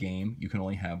beginning of the game. You can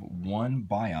only have 1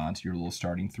 biont, your little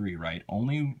starting 3, right?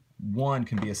 Only 1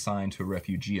 can be assigned to a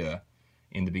refugia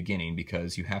in the beginning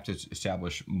because you have to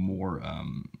establish more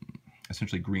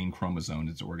essentially green chromosomes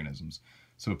into organisms.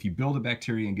 So if you build a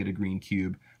bacteria and get a green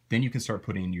cube, then you can start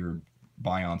putting your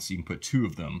bionts. You can put 2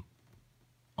 of them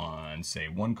on, say,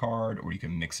 1 card, or you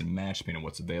can mix and match depending on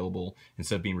what's available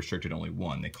instead of being restricted to only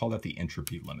 1. They call that the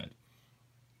entropy limit.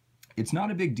 It's not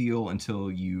a big deal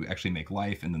until you actually make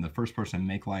life, and then the first person to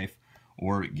make life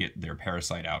or get their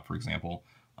parasite out, for example,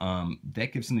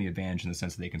 that gives them the advantage in the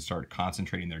sense that they can start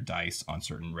concentrating their dice on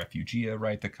certain refugia,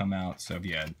 right, that come out. So if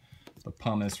you had the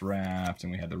pumice raft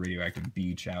and we had the radioactive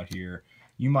beach out here,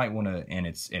 you might want to, and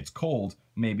it's cold,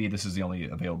 maybe this is the only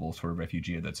available sort of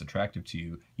refugia that's attractive to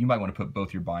you, you might want to put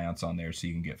both your bionts on there so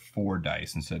you can get 4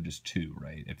 dice instead of just 2,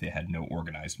 right? If they had no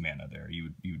organized mana there,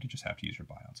 you would just have to use your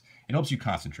bionts. It helps you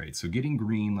concentrate. So getting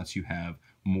green lets you have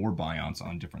more bionts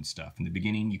on different stuff. In the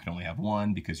beginning, you can only have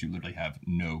 1 because you literally have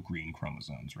no green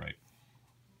chromosomes, right?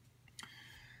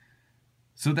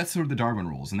 So that's sort of the Darwin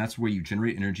rules, and that's where you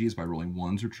generate energy is by rolling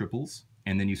 1s or triples,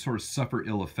 and then you sort of suffer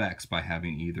ill effects by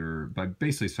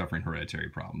basically suffering hereditary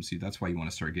problems. See, that's why you want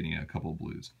to start getting a couple of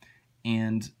blues.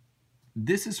 And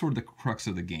this is sort of the crux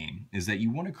of the game, is that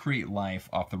you want to create life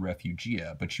off the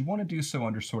refugia, but you want to do so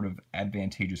under sort of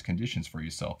advantageous conditions for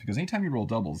yourself, because anytime you roll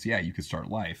doubles, yeah, you could start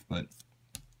life, but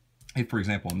if, for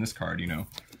example, in this card,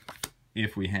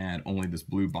 if we had only this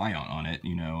blue biont on it,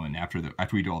 and after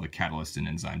we do all the catalyst and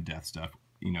enzyme death stuff,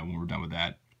 when we're done with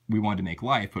that, we wanted to make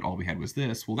life, but all we had was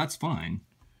this, well, that's fine.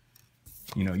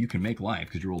 You can make life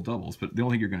because you roll doubles, but the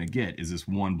only thing you're going to get is this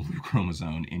 1 blue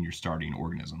chromosome in your starting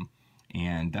organism.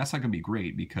 And that's not going to be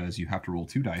great because you have to roll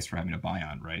 2 dice for having a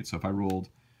biont, right? So if I rolled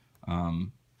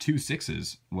 2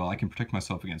 6s, well, I can protect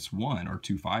myself against 1, or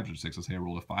 2 5s or 6s. Let's say I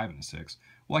rolled a 5 and a 6.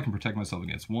 Well, I can protect myself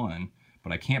against 1,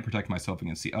 but I can't protect myself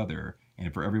against the other.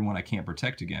 And for every one I can't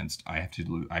protect against, I have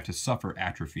to suffer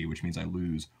atrophy, which means I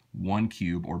lose 1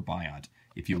 cube or biont.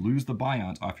 If you lose the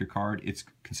biont off your card, it's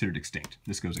considered extinct.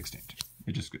 This goes extinct.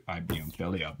 It just,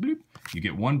 belly up, bloop. You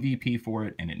get 1 VP for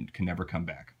it, and it can never come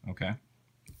back, okay?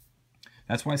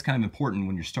 That's why it's kind of important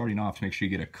when you're starting off to make sure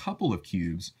you get a couple of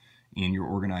cubes in your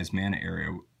organized mana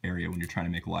area when you're trying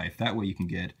to make life. That way you can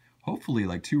get, hopefully,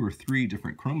 like 2 or 3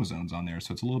 different chromosomes on there,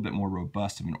 so it's a little bit more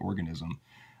robust of an organism.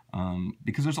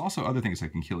 Because there's also other things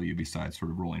that can kill you besides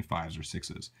sort of rolling 5s or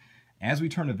 6s. As we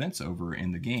turn events over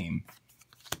in the game,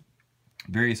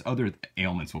 various other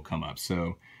ailments will come up.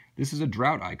 So this is a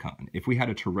drought icon. If we had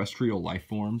a terrestrial life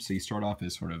form, so you start off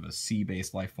as sort of a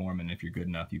sea-based life form, and if you're good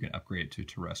enough, you can upgrade it to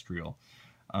terrestrial.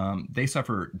 They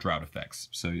suffer drought effects.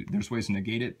 So there's ways to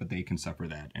negate it, but they can suffer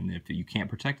that. And if you can't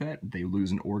protect that, they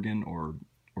lose an organ or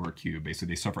a cube.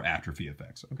 Basically, they suffer atrophy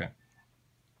effects. Okay.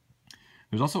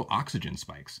 There's also oxygen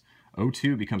spikes.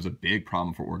 O2 becomes a big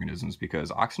problem for organisms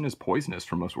because oxygen is poisonous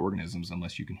for most organisms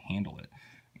unless you can handle it.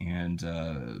 And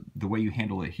the way you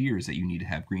handle it here is that you need to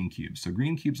have green cubes. So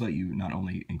green cubes let you not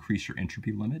only increase your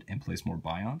entropy limit and place more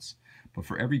bionts, but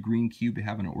for every green cube you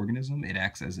have in an organism, it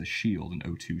acts as a shield, an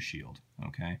O2 shield.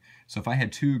 Okay. So if I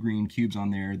had 2 green cubes on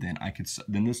there, then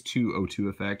then this 2 O2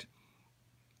 effect,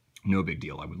 no big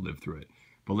deal. I would live through it.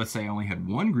 But let's say I only had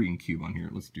 1 green cube on here.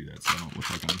 Let's do that so I don't look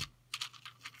like I'm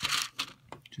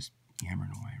just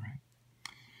hammering away, right?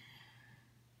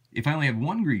 If I only have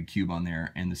 1 green cube on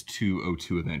there and this 2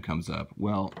 O2 event comes up,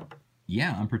 well,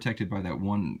 yeah, I'm protected by that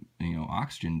 1,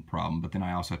 oxygen problem, but then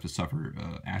I also have to suffer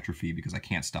atrophy because I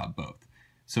can't stop both.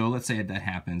 So let's say that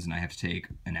happens and I have to take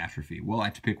an atrophy. Well, I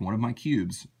have to pick one of my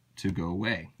cubes to go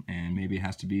away, and maybe it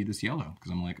has to be this yellow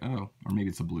because I'm like, oh, or maybe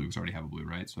it's a blue because I already have a blue,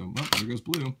 right? So, well, there goes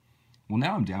blue. Well,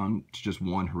 now I'm down to just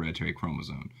 1 hereditary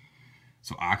chromosome.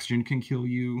 So oxygen can kill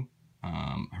you.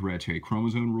 Hereditary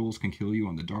chromosome rules can kill you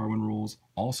on the Darwin rules.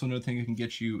 Also, another thing that can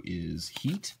get you is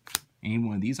heat. Any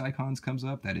one of these icons comes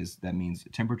up, that means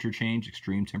temperature change,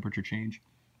 extreme temperature change.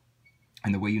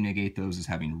 And the way you negate those is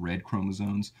having red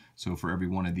chromosomes. So for every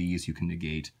one of these, you can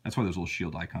negate, that's why those little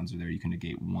shield icons are there, you can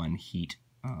negate one heat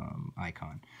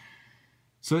icon.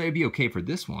 So it'd be okay for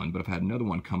this one, but if I had another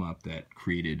one come up that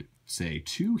created, say,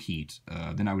 2 heat,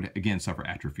 then I would, again, suffer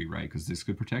atrophy, right? Because this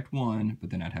could protect one,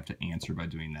 but then I'd have to answer by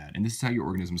doing that. And this is how your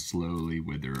organisms slowly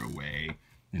wither away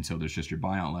until there's just your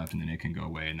biont left, and then it can go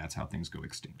away, and that's how things go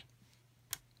extinct.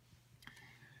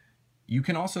 You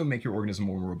can also make your organism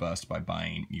more robust by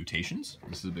buying mutations.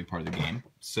 This is a big part of the game.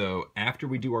 So after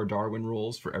we do our Darwin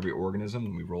rules for every organism,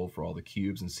 and we roll for all the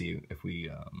cubes and see if we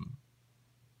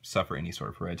suffer any sort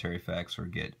of hereditary effects or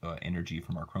get energy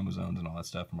from our chromosomes and all that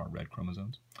stuff from our red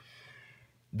chromosomes,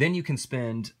 then you can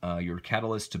spend your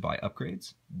catalyst to buy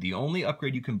upgrades. The only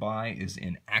upgrade you can buy is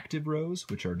in active rows,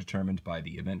 which are determined by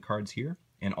the event cards here,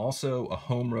 and also a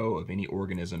home row of any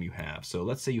organism you have. So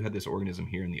let's say you had this organism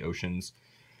here in the oceans,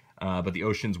 but the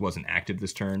oceans wasn't active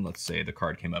this turn. Let's say the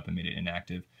card came up and made it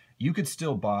inactive. You could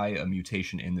still buy a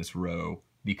mutation in this row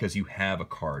because you have a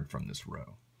card from this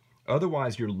row.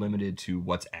 Otherwise, you're limited to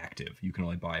what's active. You can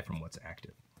only buy from what's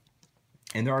active.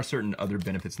 And there are certain other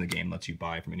benefits in the game that lets you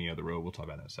buy from any other row. We'll talk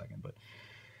about that in a second. But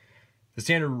the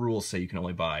standard rules say you can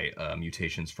only buy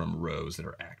mutations from rows that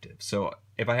are active. So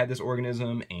if I had this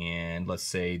organism and let's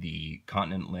say the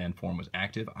continent landform was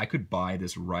active, I could buy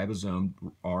this ribosome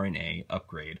RNA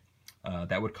upgrade.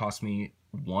 That would cost me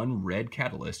 1 red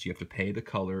catalyst. You have to pay the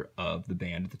color of the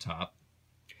band at the top.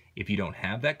 If you don't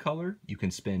have that color, you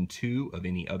can spend 2 of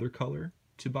any other color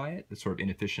to buy it. It's sort of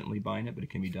inefficiently buying it, but it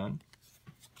can be done.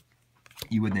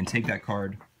 You would then take that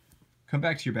card, come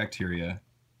back to your bacteria,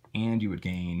 and you would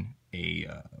gain a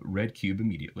red cube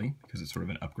immediately because it's sort of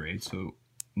an upgrade. So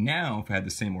now if I had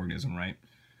the same organism, right?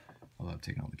 Although I've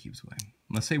taken all the cubes away.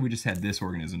 Let's say we just had this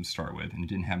organism to start with and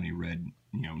didn't have any red,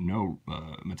 no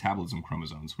metabolism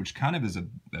chromosomes, which kind of is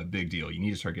a big deal. You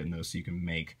need to start getting those so you can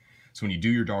make, so when you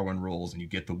do your Darwin rules and you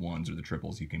get the 1s or the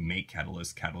triples, you can make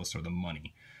catalysts. Catalysts are the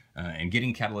money. And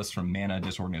getting catalysts from mana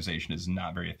disorganization is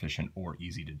not very efficient or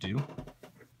easy to do.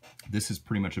 This is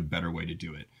pretty much a better way to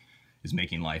do it, is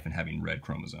making life and having red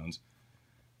chromosomes.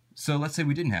 So let's say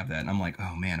we didn't have that, and I'm like,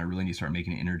 oh man, I really need to start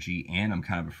making energy, and I'm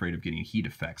kind of afraid of getting heat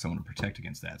effects. I want to protect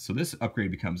against that. So this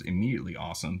upgrade becomes immediately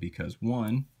awesome because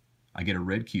 1, I get a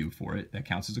red cube for it. That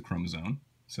counts as a chromosome.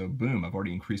 So boom, I've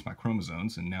already increased my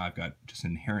chromosomes, and now I've got just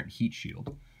an inherent heat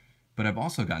shield. But I've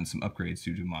also gotten some upgrades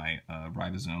due to my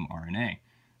ribosome RNA.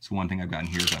 So one thing I've gotten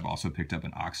here is I've also picked up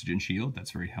an oxygen shield.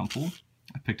 That's very helpful.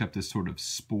 I picked up this sort of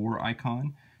spore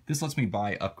icon. This lets me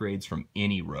buy upgrades from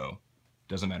any row.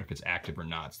 Doesn't matter if it's active or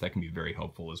not, so that can be very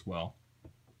helpful as well.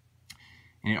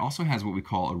 And it also has what we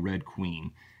call a red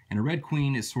queen. And a red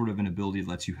queen is sort of an ability that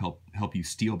lets you help you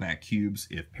steal back cubes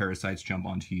if parasites jump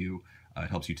onto you. It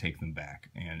helps you take them back.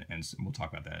 And we'll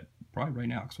talk about that probably right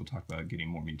now because we'll talk about getting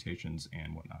more mutations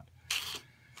and whatnot.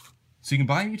 So you can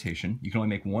buy a mutation. You can only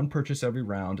make 1 purchase every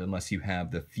round unless you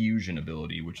have the fusion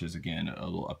ability, which is, again, a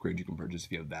little upgrade you can purchase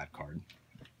if you have that card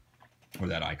or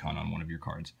that icon on one of your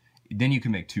cards. Then you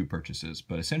can make 2 purchases,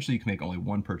 but essentially you can make only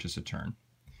 1 purchase a turn.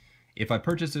 If I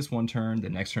purchase this 1 turn, the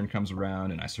next turn comes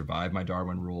around and I survive my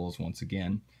Darwin rules once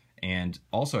again. And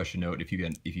also I should note, if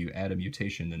you add a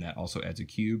mutation, then that also adds a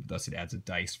cube, thus it adds a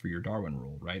dice for your Darwin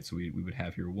rule, right? So we would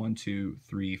have here 1, 2,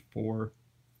 3, 4,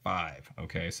 5.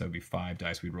 Okay, so it'd be 5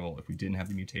 dice we'd roll. If we didn't have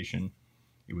the mutation,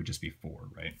 it would just be 4,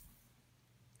 right?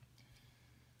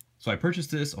 So I purchased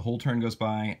this, a whole turn goes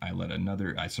by,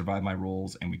 I survive my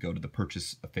rolls, and we go to the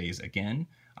purchase phase again.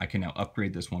 I can now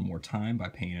upgrade this 1 more time by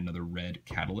paying another red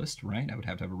catalyst, right? I would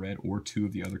have to have a red or 2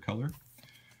 of the other color.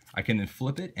 I can then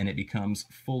flip it, and it becomes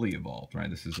fully evolved, right?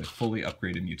 This is a fully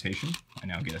upgraded mutation. I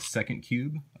now get a 2nd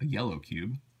cube, a yellow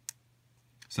cube.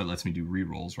 So that lets me do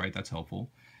re-rolls, right? That's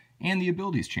helpful. And the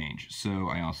abilities change. So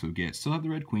I also still have the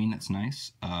red queen, that's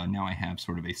nice. Now I have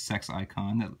sort of a sex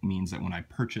icon. That means that when I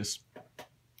purchase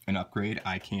an upgrade,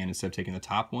 I can, instead of taking the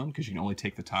top one, because you can only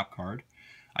take the top card,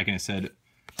 I can instead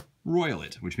royal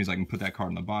it, which means I can put that card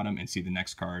on the bottom and see the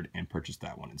next card and purchase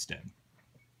that one instead.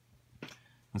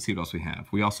 Let's see what else we have.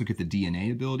 We also get the DNA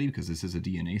ability because this is a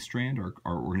DNA strand. Our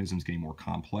organism's getting more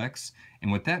complex. And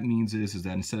what that means is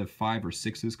that instead of 5 or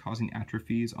 6s causing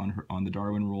atrophies on the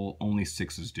Darwin rule, only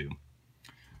 6s do.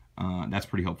 That's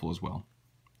pretty helpful as well.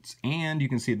 And you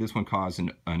can see this one caused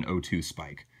an O2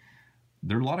 spike.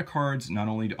 There are a lot of cards, not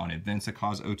only on events that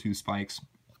cause O2 spikes.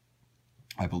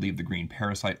 I believe the green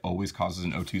parasite always causes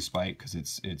an O2 spike because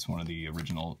it's one of the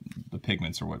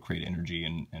pigments are what create energy.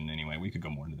 And anyway, we could go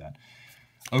more into that.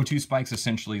 O2 spikes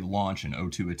essentially launch an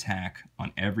O2 attack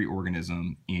on every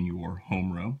organism in your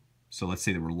home row. So let's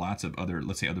say there were lots of other,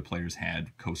 let's say other players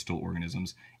had coastal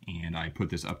organisms, and I put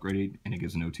this upgraded and it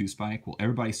gives an O2 spike. Well,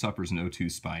 everybody suffers an O2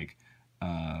 spike.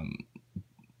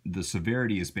 The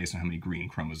severity is based on how many green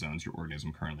chromosomes your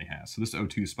organism currently has. So this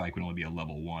O2 spike would only be a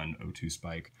level 1 O2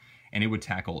 spike, and it would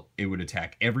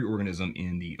attack every organism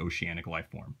in the oceanic life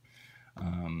form.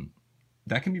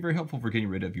 That can be very helpful for getting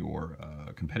rid of your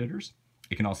competitors.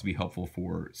 It can also be helpful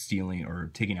for stealing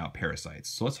or taking out parasites.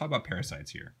 So let's talk about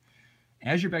parasites here.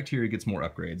 As your bacteria gets more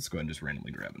upgrades, go ahead and just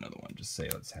randomly grab another one. Just say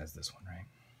it has this one, right?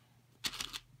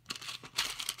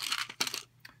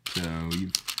 So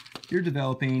you're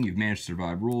developing, you've managed to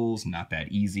survive rules, not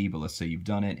that easy, but let's say you've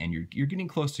done it, and you're getting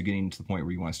close to getting to the point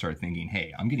where you want to start thinking,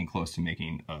 hey, I'm getting close to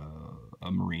making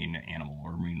a marine animal,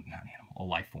 or a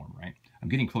life form, right? I'm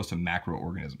getting close to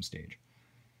macroorganism stage.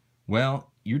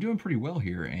 Well, you're doing pretty well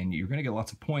here, and you're going to get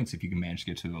lots of points if you can manage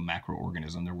to get to a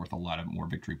macroorganism. They're worth a lot of more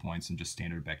victory points than just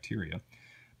standard bacteria.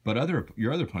 But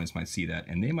your other opponents might see that,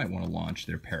 and they might want to launch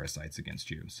their parasites against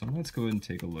you. So let's go ahead and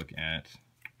take a look at...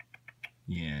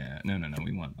 Yeah, no,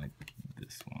 we want like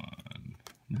this one.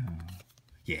 No.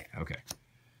 Yeah, okay.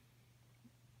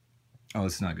 Oh,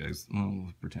 it's not good. Well,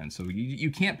 we'll pretend. So you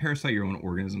can't parasite your own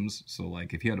organisms. So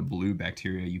like if you had a blue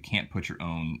bacteria, you can't put your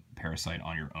own parasite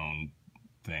on your own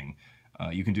thing.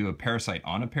 You can do a parasite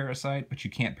on a parasite, but you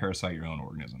can't parasite your own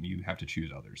organism. You have to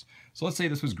choose others. So let's say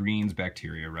this was green's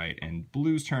bacteria, right? And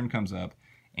blue's turn comes up.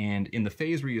 And in the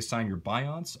phase where you assign your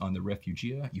bionts on the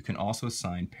refugia, you can also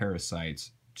assign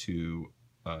parasites to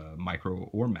micro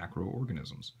or macro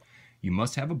organisms. You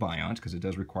must have a biont because it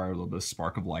does require a little bit of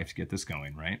spark of life to get this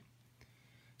going, right?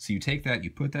 So you take that,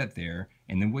 you put that there,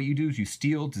 and then what you do is you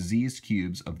steal diseased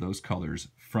cubes of those colors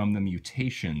from the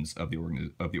mutations of the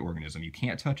organism. You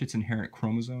can't touch its inherent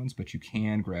chromosomes, but you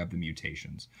can grab the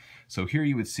mutations. So here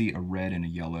you would see a red and a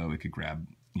yellow. It could grab,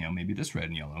 maybe this red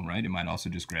and yellow, right? It might also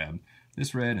just grab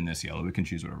this red and this yellow. It can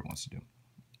choose whatever it wants to do.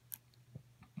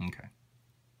 Okay.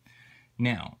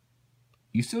 Now,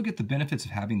 you still get the benefits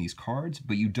of having these cards,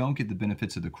 but you don't get the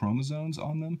benefits of the chromosomes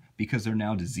on them because they're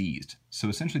now diseased. So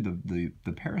essentially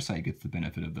the parasite gets the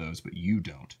benefit of those, but you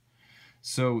don't.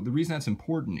 So the reason that's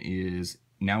important is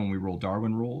now when we roll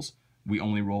Darwin rolls, we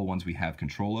only roll ones we have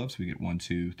control of. So we get 1,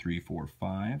 2, 3, 4,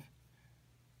 5.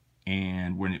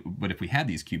 But if we had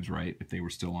these cubes, right, if they were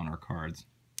still on our cards,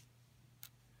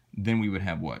 then we would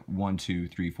have what? 1, 2,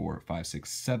 3, 4, 5,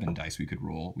 6, 7 dice we could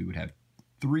roll. We would have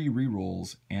 3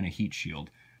 rerolls and a heat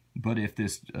shield. But if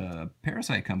this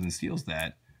parasite comes and steals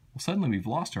that, well, suddenly we've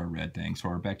lost our red thing. So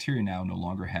our bacteria now no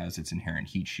longer has its inherent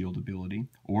heat shield ability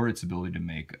or its ability to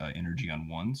make energy on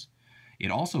ones. It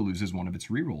also loses one of its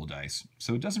reroll dice.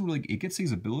 So it doesn't really, it gets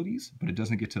these abilities, but it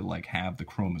doesn't get to like have the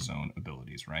chromosome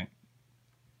abilities, right?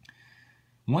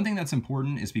 One thing that's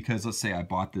important is because let's say I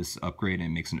bought this upgrade and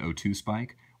it makes an O2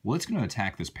 spike. Well, it's going to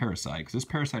attack this parasite because this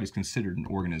parasite is considered an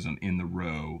organism in the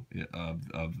row of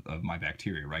my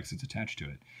bacteria, right? Because it's attached to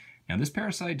it. Now, this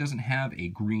parasite doesn't have a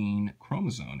green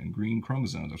chromosome, and green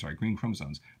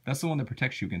chromosomes, that's the one that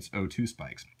protects you against O2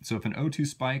 spikes. So if an O2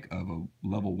 spike of a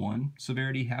level 1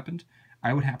 severity happened,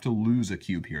 I would have to lose a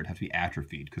cube here. It'd have to be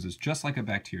atrophied because it's just like a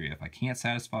bacteria. If I can't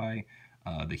satisfy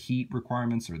the heat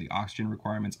requirements or the oxygen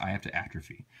requirements, I have to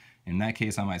atrophy. In that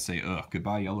case, I might say, ugh,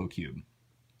 goodbye yellow cube.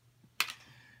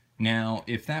 Now,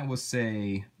 if that was,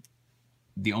 say,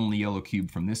 the only yellow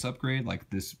cube from this upgrade, like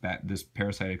this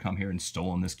parasite had come here and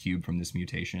stolen this cube from this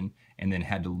mutation and then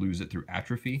had to lose it through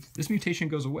atrophy, this mutation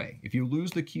goes away. If you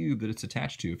lose the cube that it's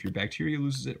attached to, if your bacteria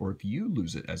loses it, or if you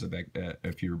lose it as a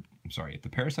if the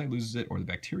parasite loses it or the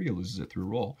bacteria loses it through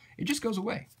roll, it just goes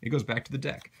away. It goes back to the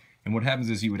deck. And what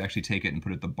happens is you would actually take it and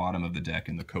put it at the bottom of the deck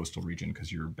in the coastal region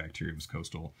because your bacteria was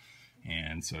coastal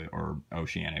and so or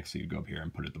oceanic, so you'd go up here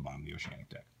and put it at the bottom of the oceanic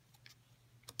deck.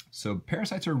 So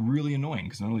parasites are really annoying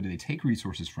because not only do they take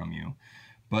resources from you,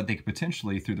 but they could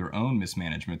potentially, through their own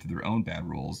mismanagement, through their own bad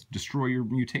rolls, destroy your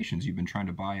mutations you've been trying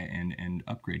to buy and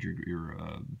upgrade your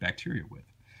bacteria with.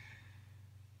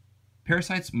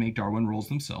 Parasites make Darwin rolls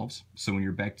themselves. So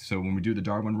when we do the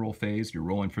Darwin roll phase, you're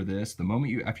rolling for this. The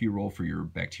moment after you roll for your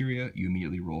bacteria, you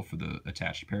immediately roll for the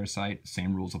attached parasite.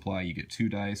 Same rules apply. You get 2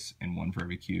 dice and 1 for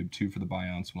every cube, 2 for the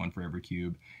bionts, 1 for every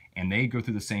cube. And they go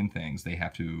through the same things. They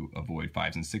have to avoid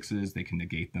 5s and 6s. They can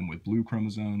negate them with blue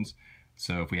chromosomes.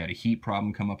 So if we had a heat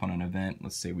problem come up on an event,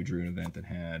 let's say we drew an event that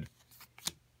had,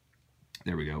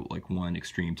 there we go, like 1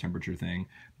 extreme temperature thing.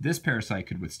 This parasite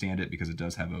could withstand it because it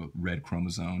does have a red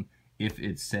chromosome. If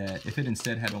it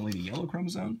instead had only the yellow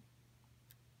chromosome,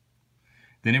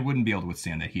 then it wouldn't be able to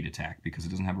withstand that heat attack because it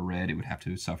doesn't have a red. It would have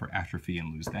to suffer atrophy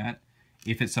and lose that.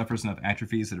 If it suffers enough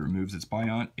atrophies that it removes its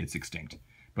biont, it's extinct.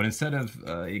 But instead of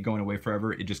it going away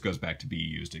forever, it just goes back to be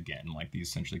used again. Like these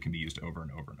essentially can be used over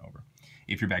and over and over.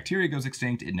 If your bacteria goes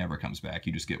extinct, it never comes back.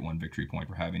 You just get 1 victory point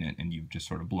for having it, and you've just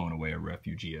sort of blown away a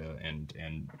refugia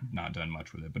and not done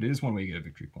much with it. But it is one way you get a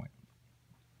victory point.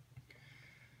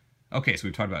 Okay, so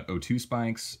we've talked about O2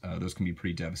 spikes. Those can be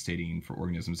pretty devastating for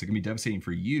organisms. It can be devastating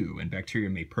for you, and bacteria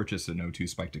may purchase an O2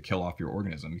 spike to kill off your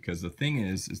organism, because the thing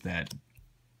is that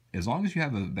as long as you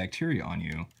have a bacteria on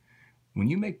you, when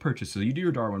you make purchases, so you do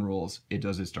your Darwin rules, it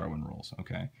does its Darwin rules,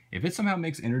 okay? If it somehow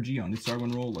makes energy on its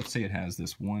Darwin rule, let's say it has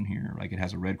this 1 here, like it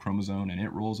has a red chromosome and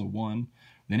it rolls a 1,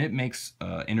 then it makes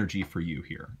energy for you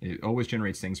here. It always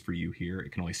generates things for you here.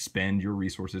 It can only spend your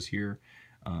resources here.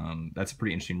 That's a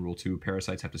pretty interesting rule too.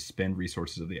 Parasites have to spend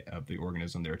resources of the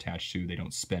organism they're attached to. They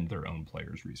don't spend their own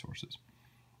players' resources.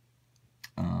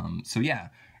 So yeah,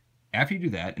 after you do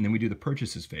that, and then we do the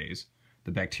purchases phase,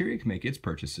 the bacteria can make its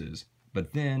purchases,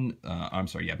 but then,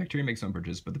 bacteria makes its own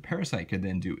purchase, but the parasite could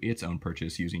then do its own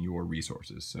purchase using your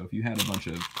resources. So if you had a bunch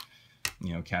of,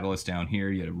 catalysts down here,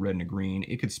 you had a red and a green,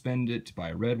 it could spend it to buy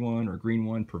a red one or a green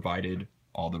one, provided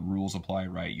all the rules apply,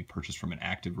 right? You purchase from an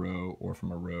active row or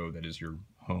from a row that is your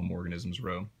home organism's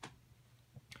row.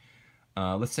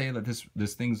 Let's say that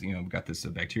this thing's, we've got this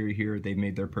bacteria here, they've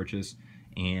made their purchase,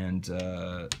 and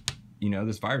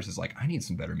this virus is like, I need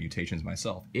some better mutations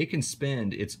myself. It can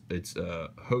spend its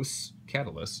host's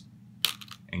catalyst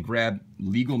and grab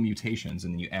legal mutations,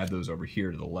 and then you add those over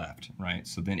here to the left, right?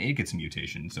 So then it gets a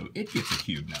mutation, so it gets a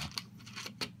cube now.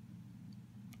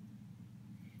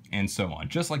 And so on.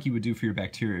 Just like you would do for your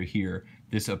bacteria here,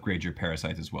 this upgrades your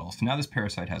parasites as well. So now this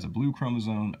parasite has a blue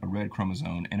chromosome, a red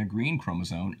chromosome, and a green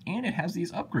chromosome, and it has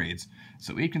these upgrades.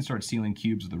 So it can start sealing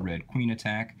cubes with the red queen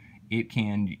attack.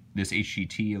 This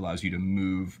HGT allows you to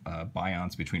move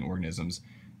bionts between organisms.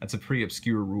 That's a pretty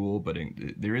obscure rule, but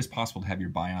there is possible to have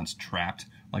your bionts trapped.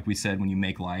 Like we said, when you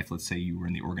make life, let's say you were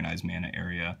in the organized mana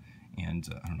area, and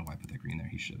I don't know why I put that green there.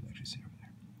 He should have actually stayed over there.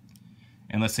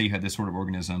 And let's say you had this sort of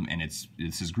organism, and this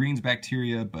is green's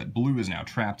bacteria, but blue is now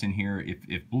trapped in here.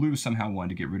 If blue somehow wanted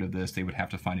to get rid of this, they would have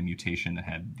to find a mutation that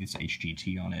had this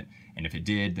HGT on it. And if it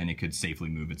did, then it could safely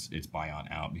move its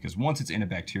biont out, because once it's in a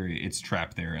bacteria, it's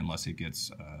trapped there unless it gets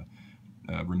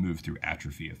removed through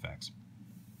atrophy effects.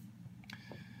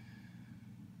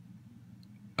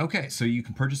 Okay, so you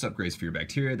can purchase upgrades for your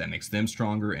bacteria. That makes them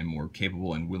stronger and more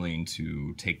capable and willing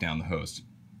to take down the host.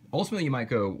 Ultimately, you might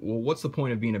go, well, what's the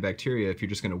point of being a bacteria if you're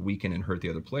just going to weaken and hurt the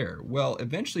other player? Well,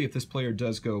 eventually, if this player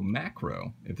does go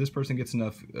macro, if this person gets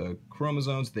enough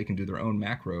chromosomes, they can do their own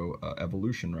macro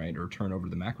evolution, right? Or turn over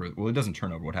the macro. Well, it doesn't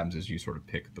turn over. What happens is you sort of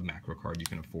pick the macro card you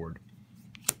can afford,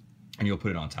 and you'll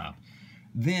put it on top.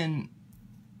 Then,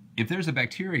 if there's a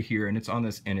bacteria here and it's on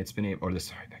this, and it's been able, or this,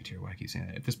 sorry, bacteria, why do I keep saying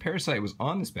that? If this parasite was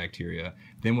on this bacteria,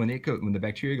 then when the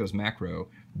bacteria goes macro,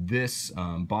 this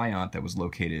biont that was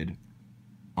located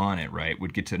on it, right,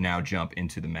 would get to now jump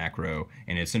into the macro,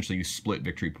 and essentially you split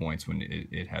victory points when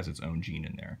it has its own gene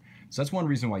in there. So that's one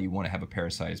reason why you want to have a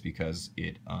parasite, is because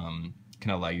it can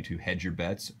allow you to hedge your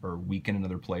bets or weaken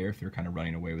another player if they're kind of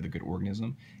running away with a good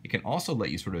organism. It can also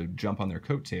let you sort of jump on their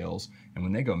coattails, and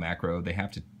when they go macro, they have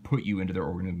to put you into their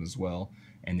organism as well,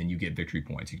 and then you get victory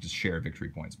points. You just share victory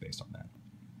points based on that.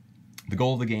 The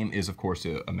goal of the game is, of course,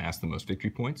 to amass the most victory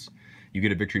points. You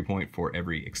get a victory point for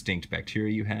every extinct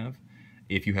bacteria you have.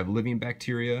 If you have living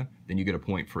bacteria, then you get a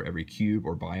point for every cube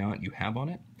or biont you have on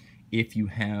it. If you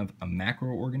have a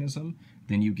macroorganism,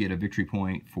 then you get a victory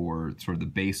point for sort of the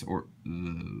base, or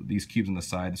these cubes on the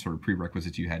side, the sort of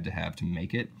prerequisites you had to have to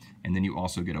make it. And then you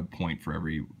also get a point for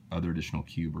every other additional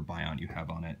cube or biont you have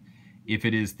on it. If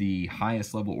it is the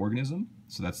highest level organism,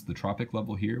 so that's the tropic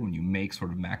level here, when you make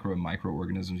sort of macro and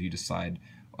microorganisms, you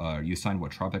assign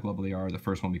what tropic level they are. The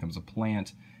first one becomes a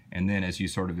plant. And then as you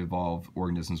sort of evolve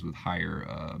organisms with higher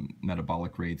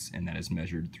metabolic rates, and that is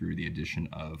measured through the addition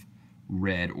of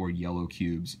red or yellow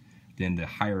cubes, then the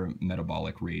higher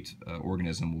metabolic rate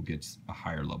organism will get a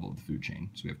higher level of the food chain.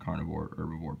 So we have carnivore,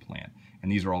 herbivore, plant. And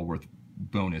these are all worth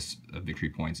bonus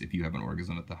victory points if you have an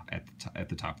organism at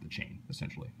the top of the chain,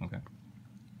 essentially. Okay.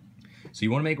 So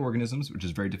you want to make organisms, which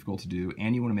is very difficult to do,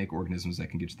 and you want to make organisms that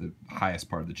can get to the highest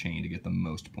part of the chain to get the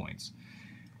most points.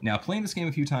 Now, playing this game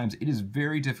a few times, it is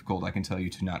very difficult, I can tell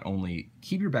you, to not only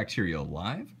keep your bacteria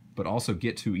alive, but also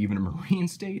get to even a marine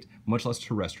state, much less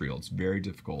terrestrial. It's very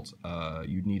difficult.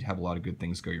 You need to have a lot of good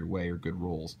things go your way, or good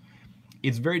rolls.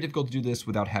 It's very difficult to do this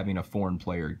without having a foreign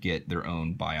player get their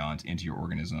own biont into your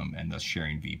organism and thus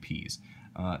sharing VPs.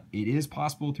 It is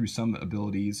possible through some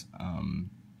abilities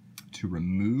to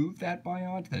remove that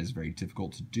biont. That is very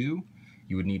difficult to do.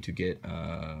 You would need to get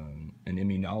an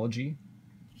immunology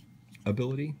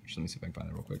ability. Let me see if I can find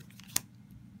that real quick.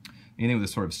 anything with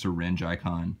a sort of syringe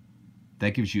icon,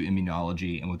 that gives you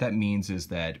immunology. And what that means is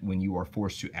that when you are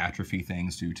forced to atrophy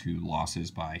things due to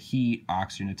losses by heat,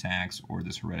 oxygen attacks, or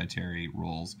this hereditary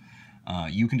roles,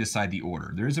 you can decide the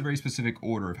order. There is a very specific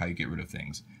order of how you get rid of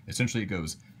things. Essentially, it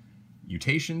goes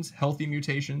mutations,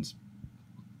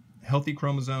 healthy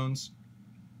chromosomes,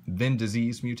 then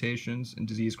disease mutations and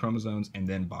disease chromosomes, and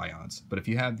then bions. But if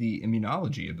you have the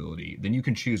immunology ability, then you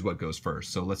can choose what goes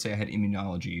first. So let's say I had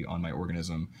immunology on my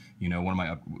organism. You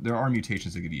know, there are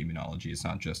mutations that give you immunology. It's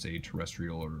not just a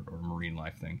terrestrial or marine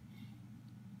life thing.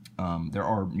 There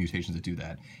are mutations that do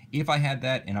that. If I had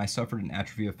that and I suffered an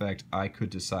atrophy effect, I could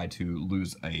decide to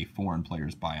lose a foreign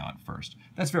player's biont first.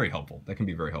 That's very helpful. That can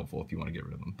be very helpful if you want to get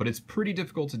rid of them. But it's pretty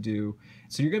difficult to do.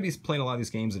 So you're going to be playing a lot of these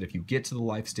games that if you get to the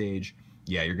life stage,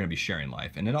 yeah, you're going to be sharing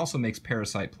life. And it also makes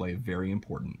parasite play very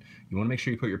important. You want to make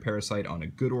sure you put your parasite on a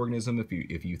good organism.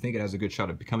 If you think it has a good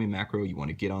shot of becoming macro, you want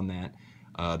to get on that.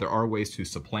 There are ways to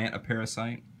supplant a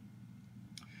parasite.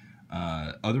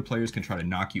 Other players can try to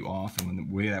knock you off, and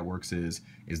the way that works is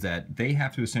that they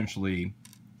have to essentially,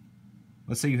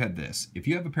 let's say you had this. If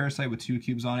you have a parasite with 2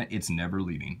 cubes on it, it's never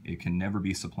leaving. It can never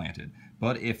be supplanted.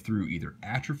 But if through either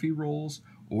atrophy rolls,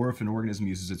 or if an organism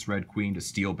uses its red queen to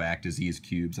steal back disease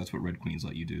cubes, that's what red queens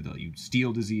let you do. They'll let you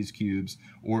steal disease cubes,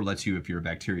 or lets you, if you're a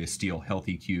bacteria, steal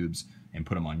healthy cubes and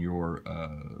put them on your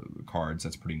cards.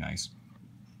 That's pretty nice.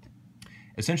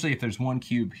 Essentially, if there's 1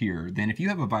 cube here, then if you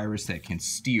have a virus that can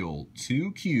steal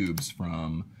 2 cubes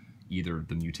from either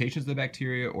the mutations of the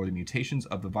bacteria or the mutations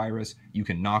of the virus, you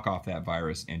can knock off that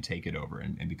virus and take it over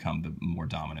and become the more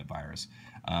dominant virus.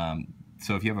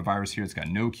 So if you have a virus here that's got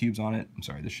no cubes on it, I'm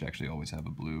sorry, this should actually always have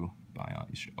a blue biont.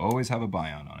 You should always have a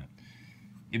biont on it.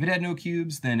 If it had no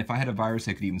cubes, then if I had a virus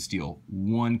that could even steal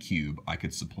 1 cube, I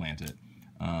could supplant it.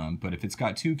 But if it's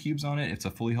got 2 cubes on it, it's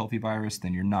a fully healthy virus,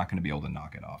 then you're not going to be able to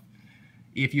knock it off.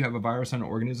 If you have a virus on an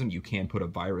organism, you can put a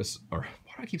virus, or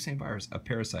why do I keep saying virus? A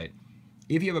parasite.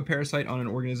 If you have a parasite on an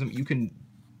organism, you can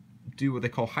do what they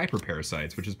call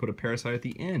hyperparasites, which is put a parasite at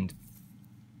the end.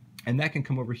 And that can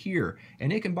come over here,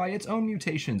 and it can buy its own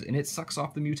mutations, and it sucks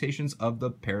off the mutations of the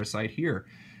parasite here.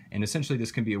 And essentially,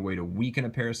 this can be a way to weaken a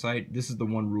parasite. This is the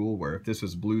one rule where if this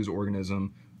was Blue's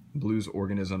organism,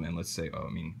 and let's say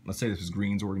this was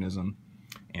Green's organism,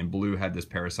 and Blue had this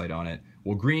parasite on it,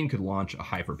 well, Green could launch a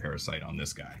hyperparasite on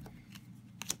this guy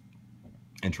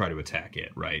and try to attack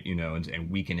it, right? You know, and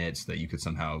weaken it so that you could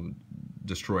somehow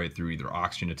destroy it through either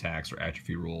oxygen attacks or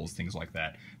atrophy rolls, things like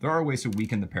that. There are ways to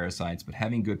weaken the parasites, but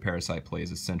having good parasite play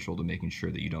is essential to making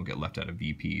sure that you don't get left out of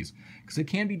VPs. Because it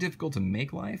can be difficult to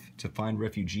make life, to find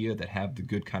Refugia that have the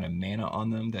good kind of mana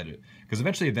on them, because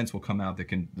eventually events will come out that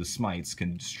the smites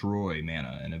can destroy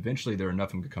mana, and eventually there are enough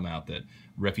of them to come out that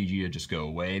Refugia just go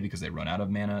away because they run out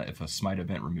of mana. If a smite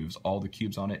event removes all the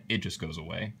cubes on it, it just goes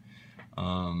away.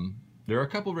 There are a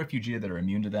couple of Refugia that are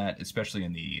immune to that, especially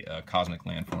in the cosmic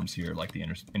landforms here, like the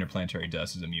Interplanetary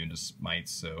Dust is immune to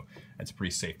smites, so that's a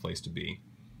pretty safe place to be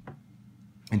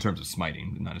in terms of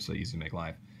smiting, not necessarily easy to make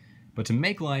life. But to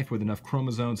make life with enough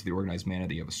chromosomes of the organized mana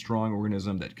that you have a strong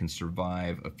organism that can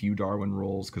survive a few Darwin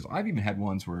rolls, because I've even had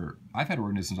ones where I've had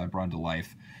organisms I brought into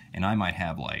life, and I might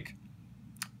have like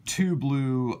 2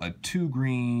 blue, a 2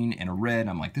 green, and a red.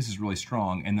 I'm like, this is really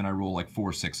strong, and then I roll like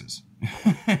 4 6s.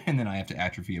 And then I have to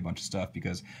atrophy a bunch of stuff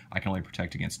because I can only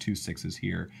protect against 2 6s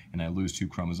here, and I lose 2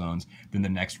 chromosomes. Then the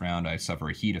next round I suffer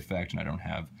a heat effect, and I don't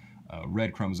have a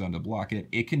red chromosome to block it.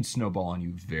 It can snowball on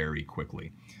you very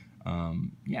quickly.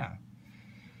 Yeah.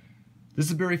 This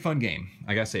is a very fun game.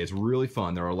 I gotta say, it's really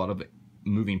fun. There are a lot of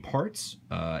moving parts.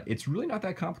 It's really not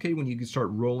that complicated when you can start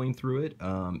rolling through it.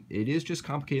 It is just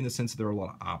complicated in the sense that there are a lot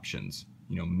of options.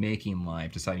 You know, making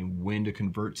life, deciding when to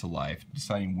convert to life,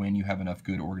 deciding when you have enough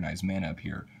good organized mana up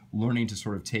here, learning to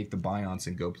sort of take the bionts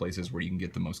and go places where you can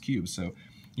get the most cubes. So,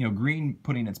 you know, green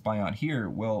putting its biont here,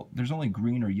 well, there's only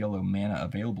green or yellow mana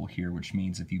available here, which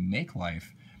means if you make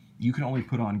life, you can only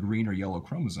put on green or yellow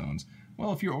chromosomes.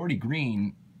 Well, if you're already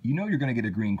green, you know you're going to get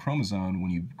a green chromosome when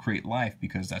you create life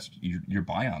because that's your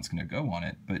biont's going to go on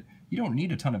it, but you don't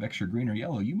need a ton of extra green or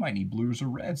yellow. You might need blues or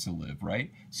reds to live,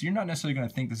 right? So you're not necessarily going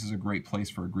to think this is a great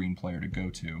place for a green player to go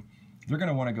to. They're going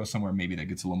to want to go somewhere maybe that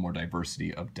gets a little more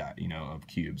diversity of of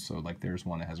cubes. So like there's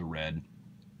one that has a red.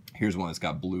 Here's one that's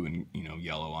got blue and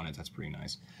yellow on it. That's pretty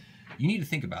nice. You need to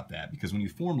think about that because when you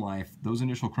form life, those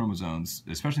initial chromosomes,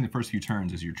 especially in the first few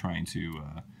turns as you're trying to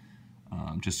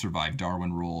just survive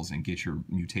Darwin rules and get your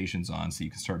mutations on so you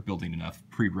can start building enough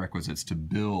prerequisites to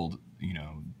build,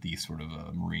 the sort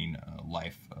of marine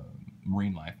life.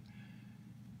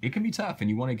 It can be tough and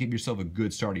you want to give yourself a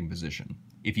good starting position.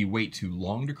 If you wait too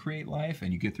long to create life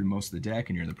and you get through most of the deck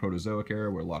and you're in the Protozoic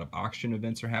era where a lot of oxygen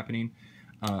events are happening,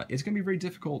 it's going to be very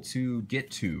difficult to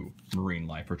get to marine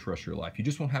life or terrestrial life. You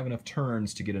just won't have enough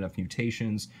turns to get enough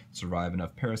mutations, survive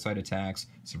enough parasite attacks,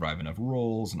 survive enough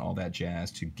rolls, and all that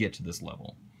jazz to get to this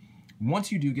level.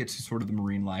 Once you do get to sort of the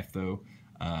marine life, though,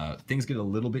 things get a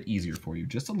little bit easier for you,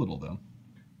 just a little, though.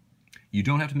 You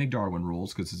don't have to make Darwin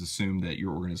rules because it's assumed that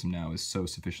your organism now is so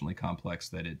sufficiently complex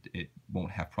that it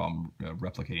won't have problem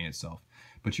replicating itself.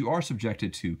 But you are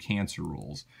subjected to cancer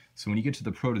rules. So when you get to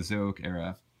the Protozoic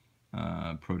era,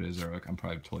 Protozoic, I'm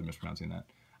probably totally mispronouncing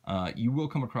that, you will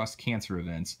come across cancer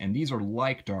events, and these are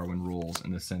like Darwin rules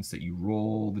in the sense that you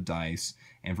roll the dice,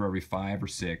 and for every 5 or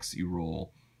 6 you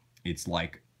roll, it's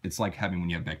like having when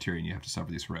you have bacteria and you have to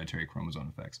suffer these hereditary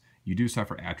chromosome effects. You do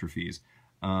suffer atrophies.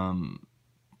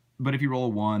 But if you roll a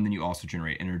 1, then you also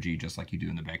generate energy just like you do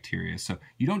in the bacteria. So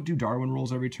you don't do Darwin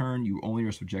rules every turn. You only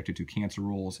are subjected to cancer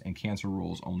rules, and cancer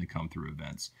rules only come through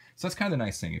events. So that's kind of the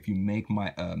nice thing. If you make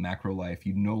macro life,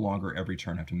 you no longer every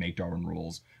turn have to make Darwin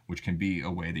rules, which can be a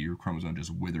way that your chromosome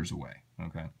just withers away.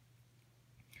 Okay,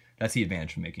 that's the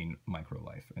advantage of making micro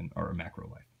life or macro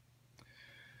life.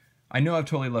 I know I've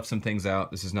totally left some things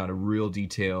out. This is not a real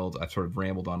detailed. I've sort of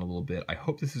rambled on a little bit. I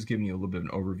hope this has given you a little bit of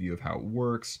an overview of how it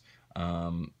works.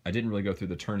 I didn't really go through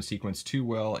the turn sequence too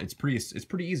well. It's pretty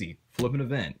easy. Flip an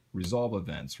event, resolve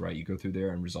events, right? You go through there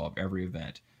and resolve every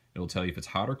event. It'll tell you if it's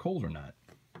hot or cold or not.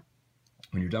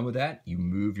 When you're done with that, you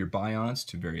move your Bions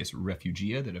to various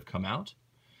refugia that have come out.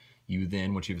 You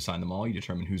then, once you've assigned them all, you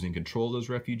determine who's in control of those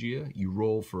refugia. You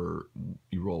roll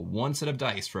 1 set of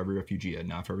dice for every refugia,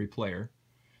 not for every player.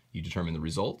 You determine the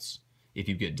results. If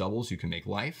you get doubles, you can make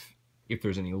life. If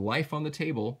there's any life on the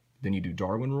table, then you do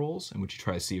Darwin rules, in which you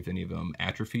try to see if any of them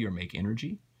atrophy or make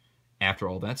energy. After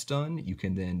all that's done, you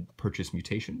can then purchase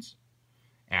mutations.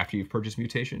 After you've purchased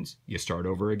mutations, you start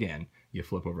over again. You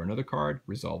flip over another card,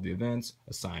 resolve the events,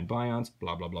 assign Bions,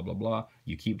 blah, blah, blah, blah, blah.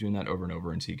 You keep doing that over and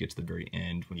over until you get to the very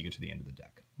end when you get to the end of the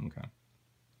deck. Okay.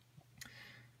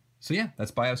 So yeah, that's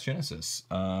Bios Genesis.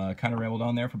 Kind of rambled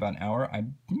on there for about an hour. I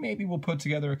maybe will put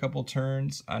together a couple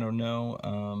turns. I don't know.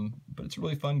 But it's a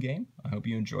really fun game. I hope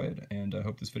you enjoy it, and I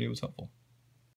hope this video was helpful.